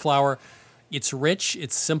with almond flour. It's rich,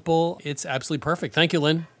 it's simple, it's absolutely perfect. Thank you,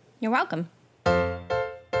 Lynn. You're welcome.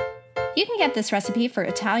 You can get this recipe for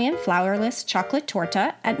Italian flourless chocolate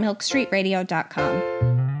torta at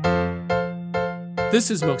milkstreetradio.com.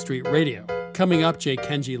 This is Milk Street Radio. Coming up, J.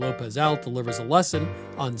 Kenji Lopez-Alt delivers a lesson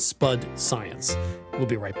on spud science. We'll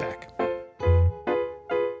be right back.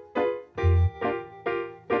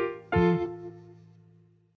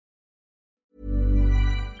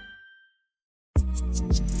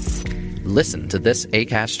 Listen to this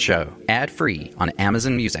Acast show ad-free on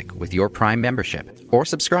Amazon Music with your Prime membership, or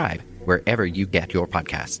subscribe wherever you get your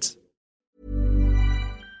podcasts.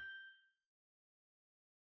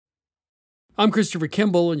 I'm Christopher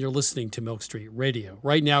Kimball, and you're listening to Milk Street Radio.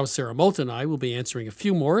 Right now, Sarah Moulton and I will be answering a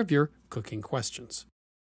few more of your cooking questions.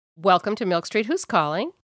 Welcome to Milk Street. Who's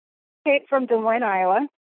calling? Kate from Des Moines, Iowa.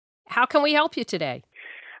 How can we help you today?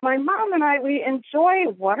 My mom and I, we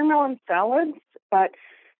enjoy watermelon salads, but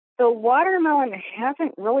the watermelon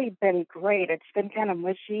hasn't really been great. It's been kind of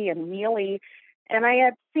mushy and mealy. And I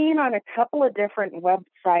had seen on a couple of different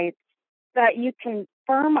websites that you can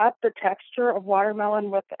firm up the texture of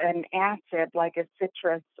watermelon with an acid like a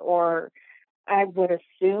citrus or I would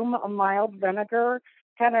assume a mild vinegar.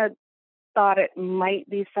 Kind of thought it might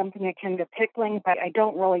be something akin to pickling, but I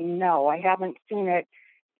don't really know. I haven't seen it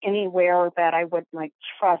anywhere that I would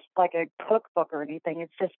trust, like a cookbook or anything.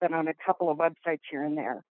 It's just been on a couple of websites here and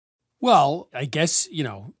there. Well, I guess,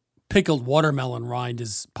 pickled watermelon rind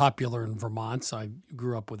is popular in Vermont, so I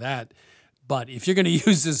grew up with that. But if you're going to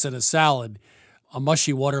use this in a salad, a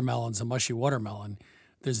mushy watermelon's a mushy watermelon.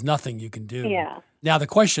 There's nothing you can do. Yeah. Now, the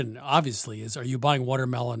question, obviously, is are you buying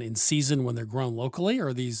watermelon in season when they're grown locally, or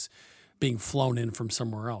are these being flown in from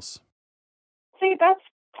somewhere else? See, that's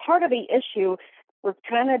part of the issue. We're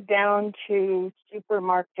kind of down to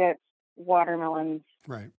supermarket watermelons.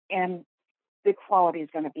 Right. And the quality is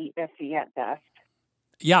going to be iffy at best.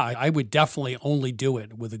 Yeah, I would definitely only do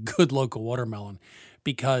it with a good local watermelon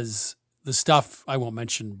because the stuff, I won't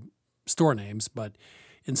mention store names, but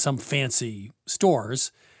in some fancy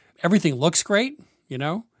stores, everything looks great,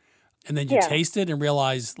 and then you taste it and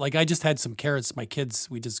realize, I just had some carrots. My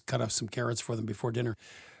kids, we just cut off some carrots for them before dinner,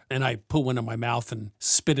 and I put one in my mouth and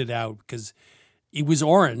spit it out because it was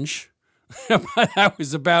orange, but that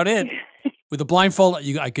was about it. With a blindfold,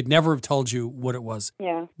 I could never have told you what it was.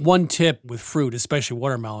 Yeah. One tip with fruit, especially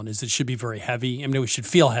watermelon, is it should be very heavy. I mean, it should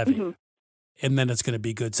feel heavy. Mm-hmm. And then it's going to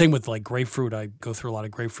be good. Same with grapefruit. I go through a lot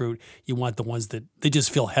of grapefruit. You want the ones that they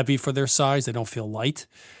just feel heavy for their size. They don't feel light.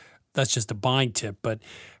 That's just a buying tip. But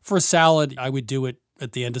for a salad, I would do it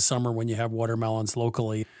at the end of summer when you have watermelons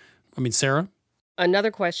locally. I mean, Sarah?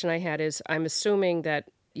 Another question I had is, I'm assuming that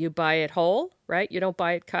you buy it whole, right? You don't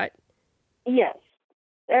buy it cut? Yes.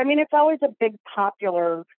 I mean, it's always a big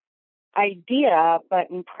popular idea, but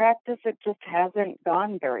in practice, it just hasn't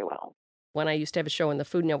gone very well. When I used to have a show on the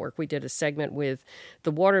Food Network, we did a segment with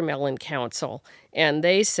the Watermelon Council, and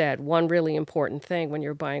they said one really important thing when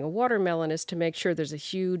you're buying a watermelon is to make sure there's a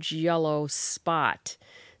huge yellow spot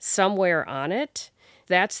somewhere on it.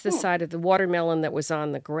 That's the side of the watermelon that was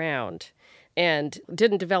on the ground. and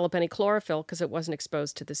didn't develop any chlorophyll because it wasn't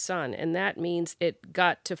exposed to the sun. And that means it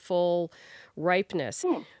got to full ripeness.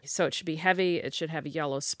 So it should be heavy. It should have a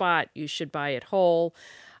yellow spot. You should buy it whole.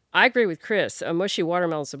 I agree with Chris. A mushy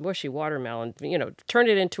watermelon is a mushy watermelon. Turn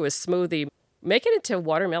it into a smoothie. Make it into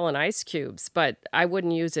watermelon ice cubes, but I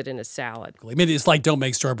wouldn't use it in a salad. I mean, it's like don't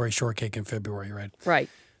make strawberry shortcake in February, right? Right.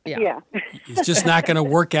 Yeah. It's just not going to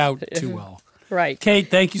work out too well. Right. Kate,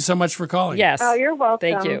 thank you so much for calling. Yes. Oh, you're welcome.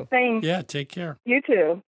 Thank you. Thanks. Yeah, take care. You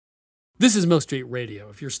too. This is Milk Street Radio.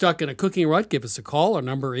 If you're stuck in a cooking rut, give us a call. Our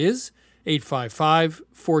number is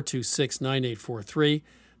 855-426-9843.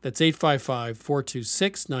 That's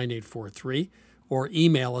 855-426-9843. Or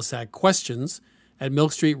email us at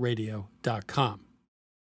questions@milkstreetradio.com.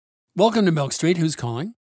 Welcome to Milk Street. Who's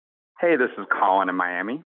calling? Hey, this is Colin in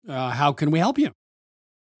Miami. How can we help you?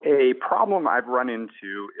 A problem I've run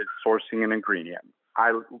into is sourcing an ingredient.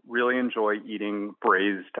 I really enjoy eating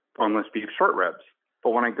braised boneless beef short ribs, but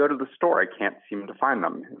when I go to the store, I can't seem to find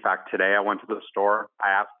them. In fact, today I went to the store, I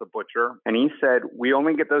asked the butcher, and he said, we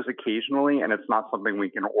only get those occasionally, and it's not something we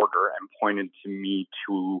can order, and pointed to me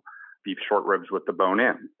to beef short ribs with the bone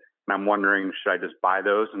in. And I'm wondering, should I just buy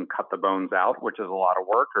those and cut the bones out, which is a lot of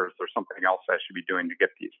work, or is there something else I should be doing to get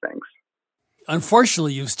these things?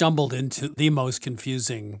 Unfortunately, you've stumbled into the most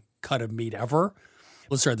confusing cut of meat ever.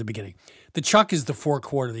 Let's start at the beginning. The chuck is the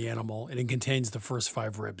forequart of the animal, and it contains the first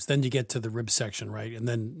 5 ribs. Then you get to the rib section, right? And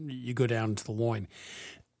then you go down to the loin.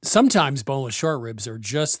 Sometimes boneless short ribs are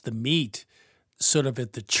just the meat sort of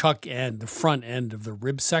at the chuck end, the front end of the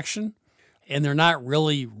rib section. And they're not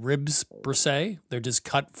really ribs per se. They're just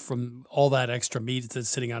cut from all that extra meat that's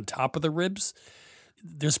sitting on top of the ribs.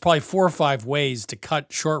 There's probably 4 or 5 ways to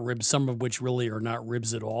cut short ribs, some of which really are not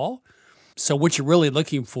ribs at all. So what you're really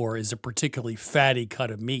looking for is a particularly fatty cut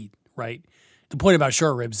of meat, right? The point about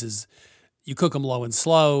short ribs is you cook them low and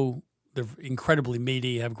slow. They're incredibly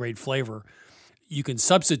meaty, have great flavor. You can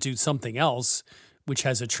substitute something else which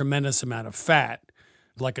has a tremendous amount of fat,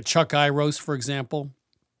 like a chuck eye roast, for example.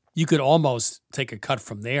 You could almost take a cut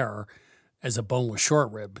from there as a boneless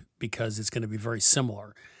short rib because it's going to be very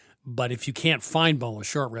similar. But if you can't find boneless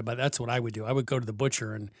short rib, that's what I would do. I would go to the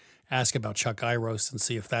butcher and ask about chuck eye roast and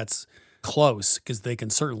see if that's close, because they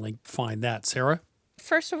can certainly find that. Sarah?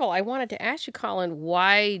 First of all, I wanted to ask you, Colin,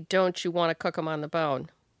 why don't you want to cook them on the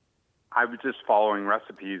bone? I was just following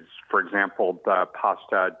recipes. For example, the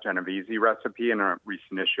pasta Genovese recipe in a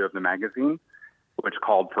recent issue of the magazine, which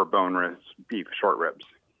called for boneless beef short ribs.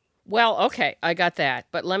 Well, okay, I got that.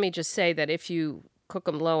 But let me just say that if you cook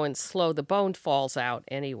them low and slow, the bone falls out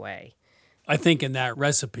anyway. I think in that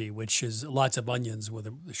recipe, which is lots of onions with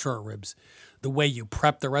the short ribs, the way you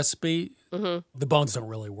prep the recipe, the bones don't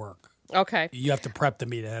really work. Okay. You have to prep the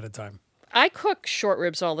meat ahead of time. I cook short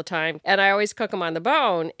ribs all the time, and I always cook them on the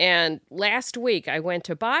bone. And last week I went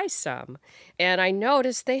to buy some, and I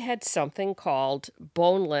noticed they had something called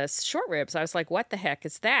boneless short ribs. I was like, what the heck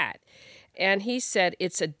is that? And he said,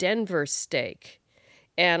 it's a Denver steak.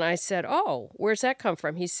 And I said, oh, where's that come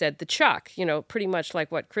from? He said, the chuck, pretty much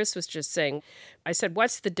like what Chris was just saying. I said,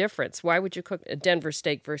 what's the difference? Why would you cook a Denver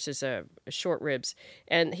steak versus a short ribs?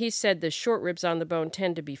 And he said the short ribs on the bone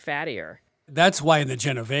tend to be fattier. That's why in the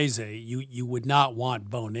Genovese, you would not want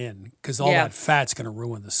bone in, because all that fat's going to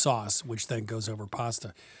ruin the sauce, which then goes over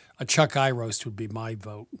pasta. A chuck eye roast would be my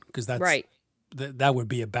vote, because that's right. That would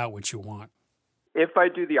be about what you want. If I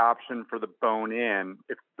do the option for the bone in,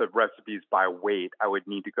 if the recipe's by weight, I would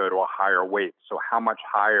need to go to a higher weight. So how much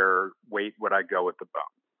higher weight would I go with the bone?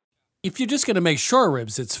 If you're just going to make short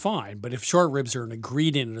ribs, it's fine. But if short ribs are an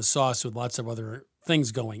ingredient in a sauce with lots of other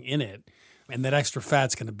things going in it, and that extra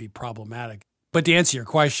fat's going to be problematic. But to answer your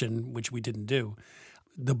question, which we didn't do,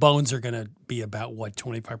 the bones are going to be about,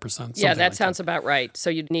 25%? Yeah, that sounds about right. So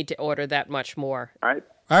you'd need to order that much more. All right.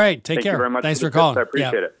 All right, take care. Thank you very much. Thanks for calling. I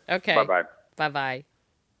appreciate it. Okay. Bye-bye. Bye-bye.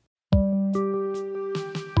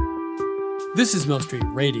 This is Milk Street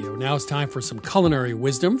Radio. Now it's time for some culinary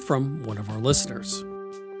wisdom from one of our listeners.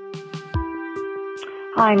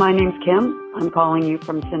 Hi, my name's Kim. I'm calling you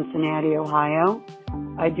from Cincinnati, Ohio.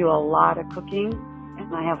 I do a lot of cooking,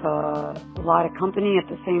 and I have a lot of company at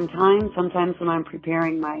the same time, sometimes when I'm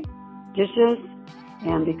preparing my dishes.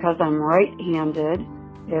 And because I'm right-handed,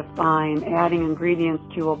 if I'm adding ingredients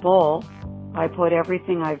to a bowl, I put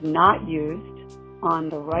everything I've not used on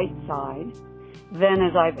the right side. Then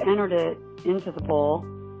as I've entered it into the bowl,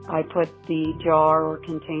 I put the jar or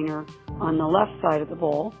container on the left side of the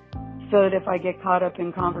bowl, so that if I get caught up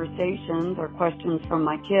in conversations or questions from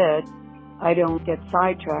my kids, I don't get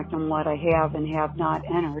sidetracked on what I have and have not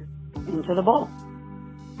entered into the bowl.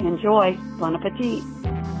 Enjoy. Bon appetit.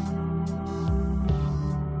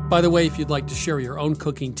 By the way, if you'd like to share your own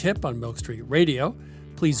cooking tip on Milk Street Radio,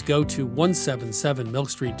 please go to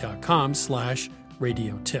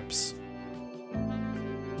 177milkstreet.com/radio tips.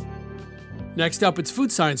 Next up, it's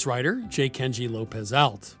food science writer J. Kenji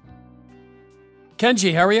Lopez-Alt.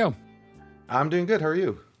 Kenji, how are you? I'm doing good. How are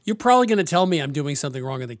you? You're probably going to tell me I'm doing something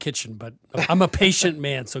wrong in the kitchen, but I'm a patient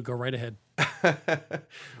man, so go right ahead.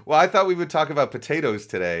 Well, I thought we would talk about potatoes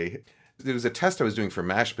today. There was a test I was doing for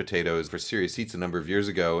mashed potatoes for Serious Eats a number of years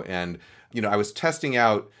ago, and I was testing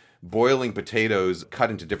out boiling potatoes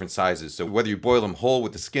cut into different sizes. So whether you boil them whole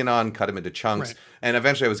with the skin on, cut them into chunks, right. And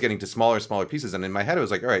eventually I was getting to smaller pieces. And in my head, I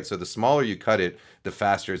was like, all right, so the smaller you cut it, the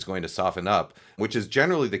faster it's going to soften up, which is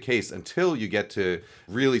generally the case until you get to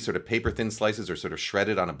really sort of paper thin slices or sort of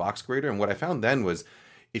shredded on a box grater. And what I found then was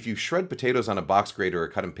if you shred potatoes on a box grater or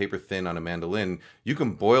cut them paper thin on a mandolin, you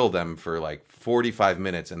can boil them for like 45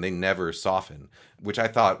 minutes and they never soften, which I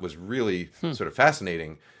thought was really sort of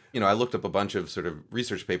fascinating. I looked up a bunch of sort of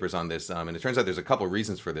research papers on this, and it turns out there's a couple of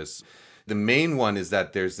reasons for this. The main one is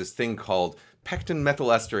that there's this thing called pectin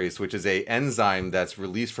methylesterase, which is an enzyme that's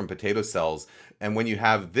released from potato cells. And when you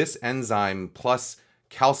have this enzyme plus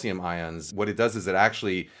calcium ions, what it does is it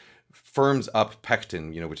actually firms up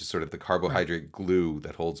pectin, which is sort of the carbohydrate glue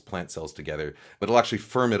that holds plant cells together. But it'll actually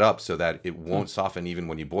firm it up so that it won't soften even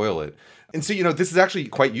when you boil it. And so, this is actually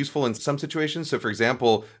quite useful in some situations. So, for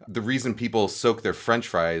example, the reason people soak their French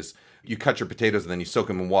fries, you cut your potatoes and then you soak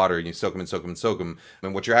them in water and you soak them and soak them and soak them.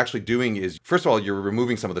 And what you're actually doing is, first of all, you're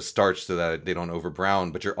removing some of the starch so that they don't overbrown,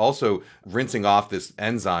 but you're also rinsing off this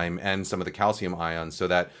enzyme and some of the calcium ions so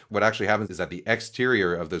that what actually happens is that the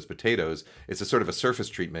exterior of those potatoes, it's a sort of a surface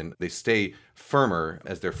treatment. They stay firmer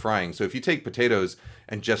as they're frying. So if you take potatoes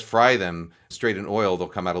and just fry them straight in oil, they'll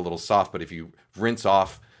come out a little soft. But if you rinse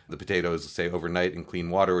off the potatoes, say overnight in clean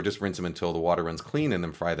water, or just rinse them until the water runs clean and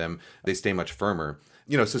then fry them, they stay much firmer.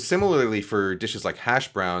 So similarly for dishes like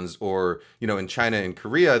hash browns or, in China and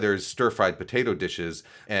Korea, there's stir-fried potato dishes.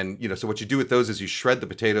 And, so what you do with those is you shred the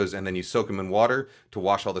potatoes and then you soak them in water to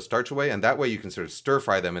wash all the starch away. And that way you can sort of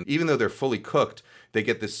stir-fry them. And even though they're fully cooked, they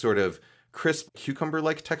get this sort of crisp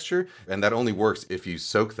cucumber-like texture. And that only works if you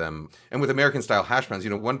soak them. And with American-style hash browns,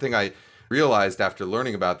 one thing I realized after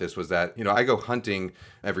learning about this was that, I go hunting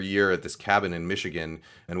every year at this cabin in Michigan,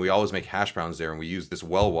 and we always make hash browns there, and we use this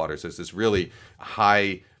well water. So it's this really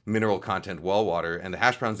high mineral content well water, and the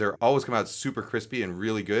hash browns there always come out super crispy and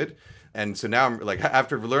really good. And so now I'm like,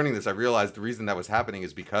 after learning this, I realized the reason that was happening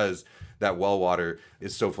is because that well water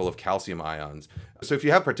is so full of calcium ions. So if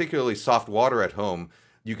you have particularly soft water at home,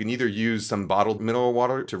 you can either use some bottled mineral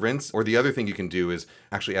water to rinse, or the other thing you can do is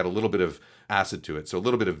actually add a little bit of acid to it. So a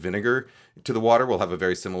little bit of vinegar to the water will have a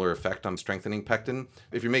very similar effect on strengthening pectin.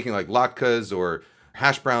 If you're making like latkes or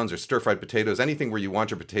hash browns or stir-fried potatoes, anything where you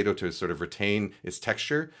want your potato to sort of retain its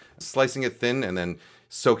texture, slicing it thin and then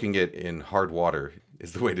soaking it in hard water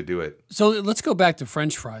is the way to do it. So let's go back to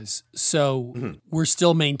French fries. So we're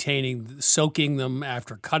still maintaining soaking them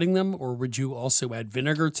after cutting them, or would you also add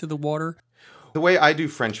vinegar to the water? The way I do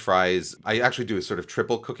French fries, I actually do a sort of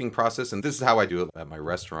triple cooking process, and this is how I do it at my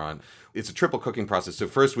restaurant. It's a triple cooking process. So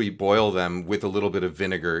first we boil them with a little bit of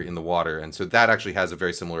vinegar in the water, and so that actually has a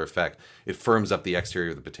very similar effect. It firms up the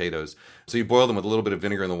exterior of the potatoes. So you boil them with a little bit of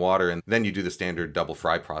vinegar in the water, and then you do the standard double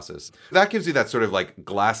fry process. That gives you that sort of like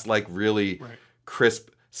glass-like, really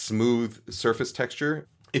crisp, smooth surface texture.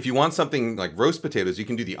 If you want something like roast potatoes, you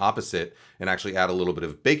can do the opposite and actually add a little bit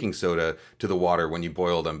of baking soda to the water when you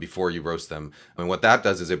boil them before you roast them. And what that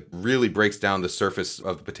does is it really breaks down the surface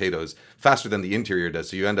of the potatoes faster than the interior does.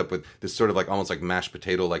 So you end up with this sort of like almost like mashed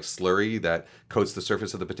potato like slurry that coats the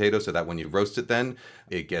surface of the potato so that when you roast it then,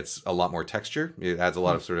 it gets a lot more texture. It adds a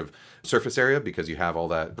lot of sort of surface area because you have all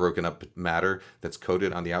that broken up matter that's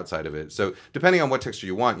coated on the outside of it. So depending on what texture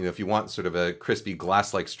you want, if you want sort of a crispy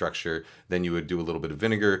glass-like structure, then you would do a little bit of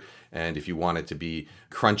vinegar. And if you want it to be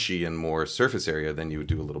crunchy and more surface area, then you would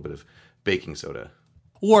do a little bit of baking soda.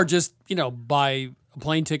 Or just, buy a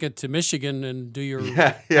plane ticket to Michigan and do your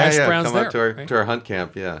hash browns Come there. out to our, right? to our hunt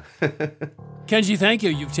camp, yeah. Kenji, thank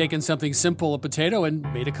you. You've taken something simple, a potato, and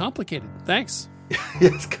made it complicated. Thanks.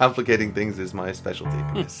 Yes, complicating things is my specialty.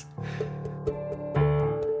 Yes.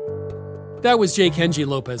 That was J. Kenji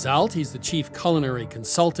Lopez-Alt. He's the chief culinary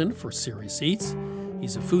consultant for Serious Eats.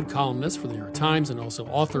 He's a food columnist for the New York Times and also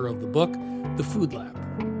author of the book, The Food Lab.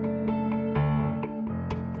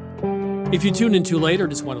 If you tune in too late or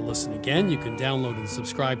just want to listen again, you can download and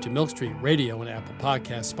subscribe to Milk Street Radio on Apple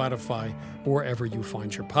Podcasts, Spotify, or wherever you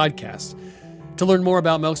find your podcasts. To learn more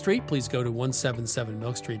about Milk Street, please go to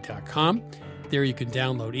 177milkstreet.com. There you can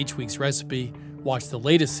download each week's recipe, watch the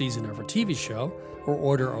latest season of our TV show, or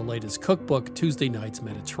order our latest cookbook, Tuesday Nights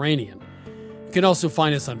Mediterranean. You can also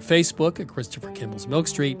find us on Facebook at Christopher Kimball's Milk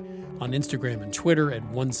Street, on Instagram and Twitter at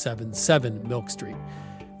 177 Milk Street.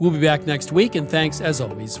 We'll be back next week, and thanks, as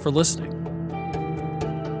always, for listening.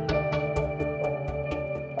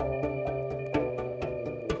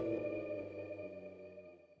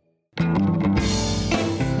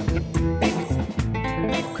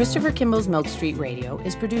 Christopher Kimball's Milk Street Radio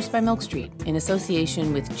is produced by Milk Street in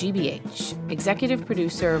association with GBH. Executive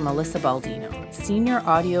producer Melissa Baldino. Senior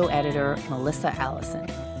audio editor Melissa Allison.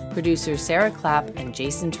 Producers Sarah Clapp and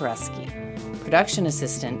Jason Tereski. Production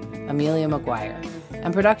assistant Amelia McGuire.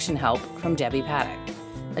 And production help from Debbie Paddock.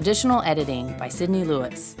 Additional editing by Sydney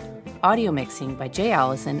Lewis. Audio mixing by Jay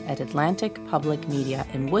Allison at Atlantic Public Media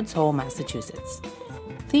in Woods Hole, Massachusetts.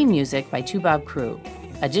 Theme music by Toubab Crew.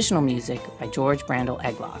 Additional music by George Brandel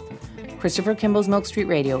Egloff. Christopher Kimball's Milk Street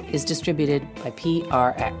Radio is distributed by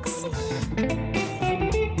PRX.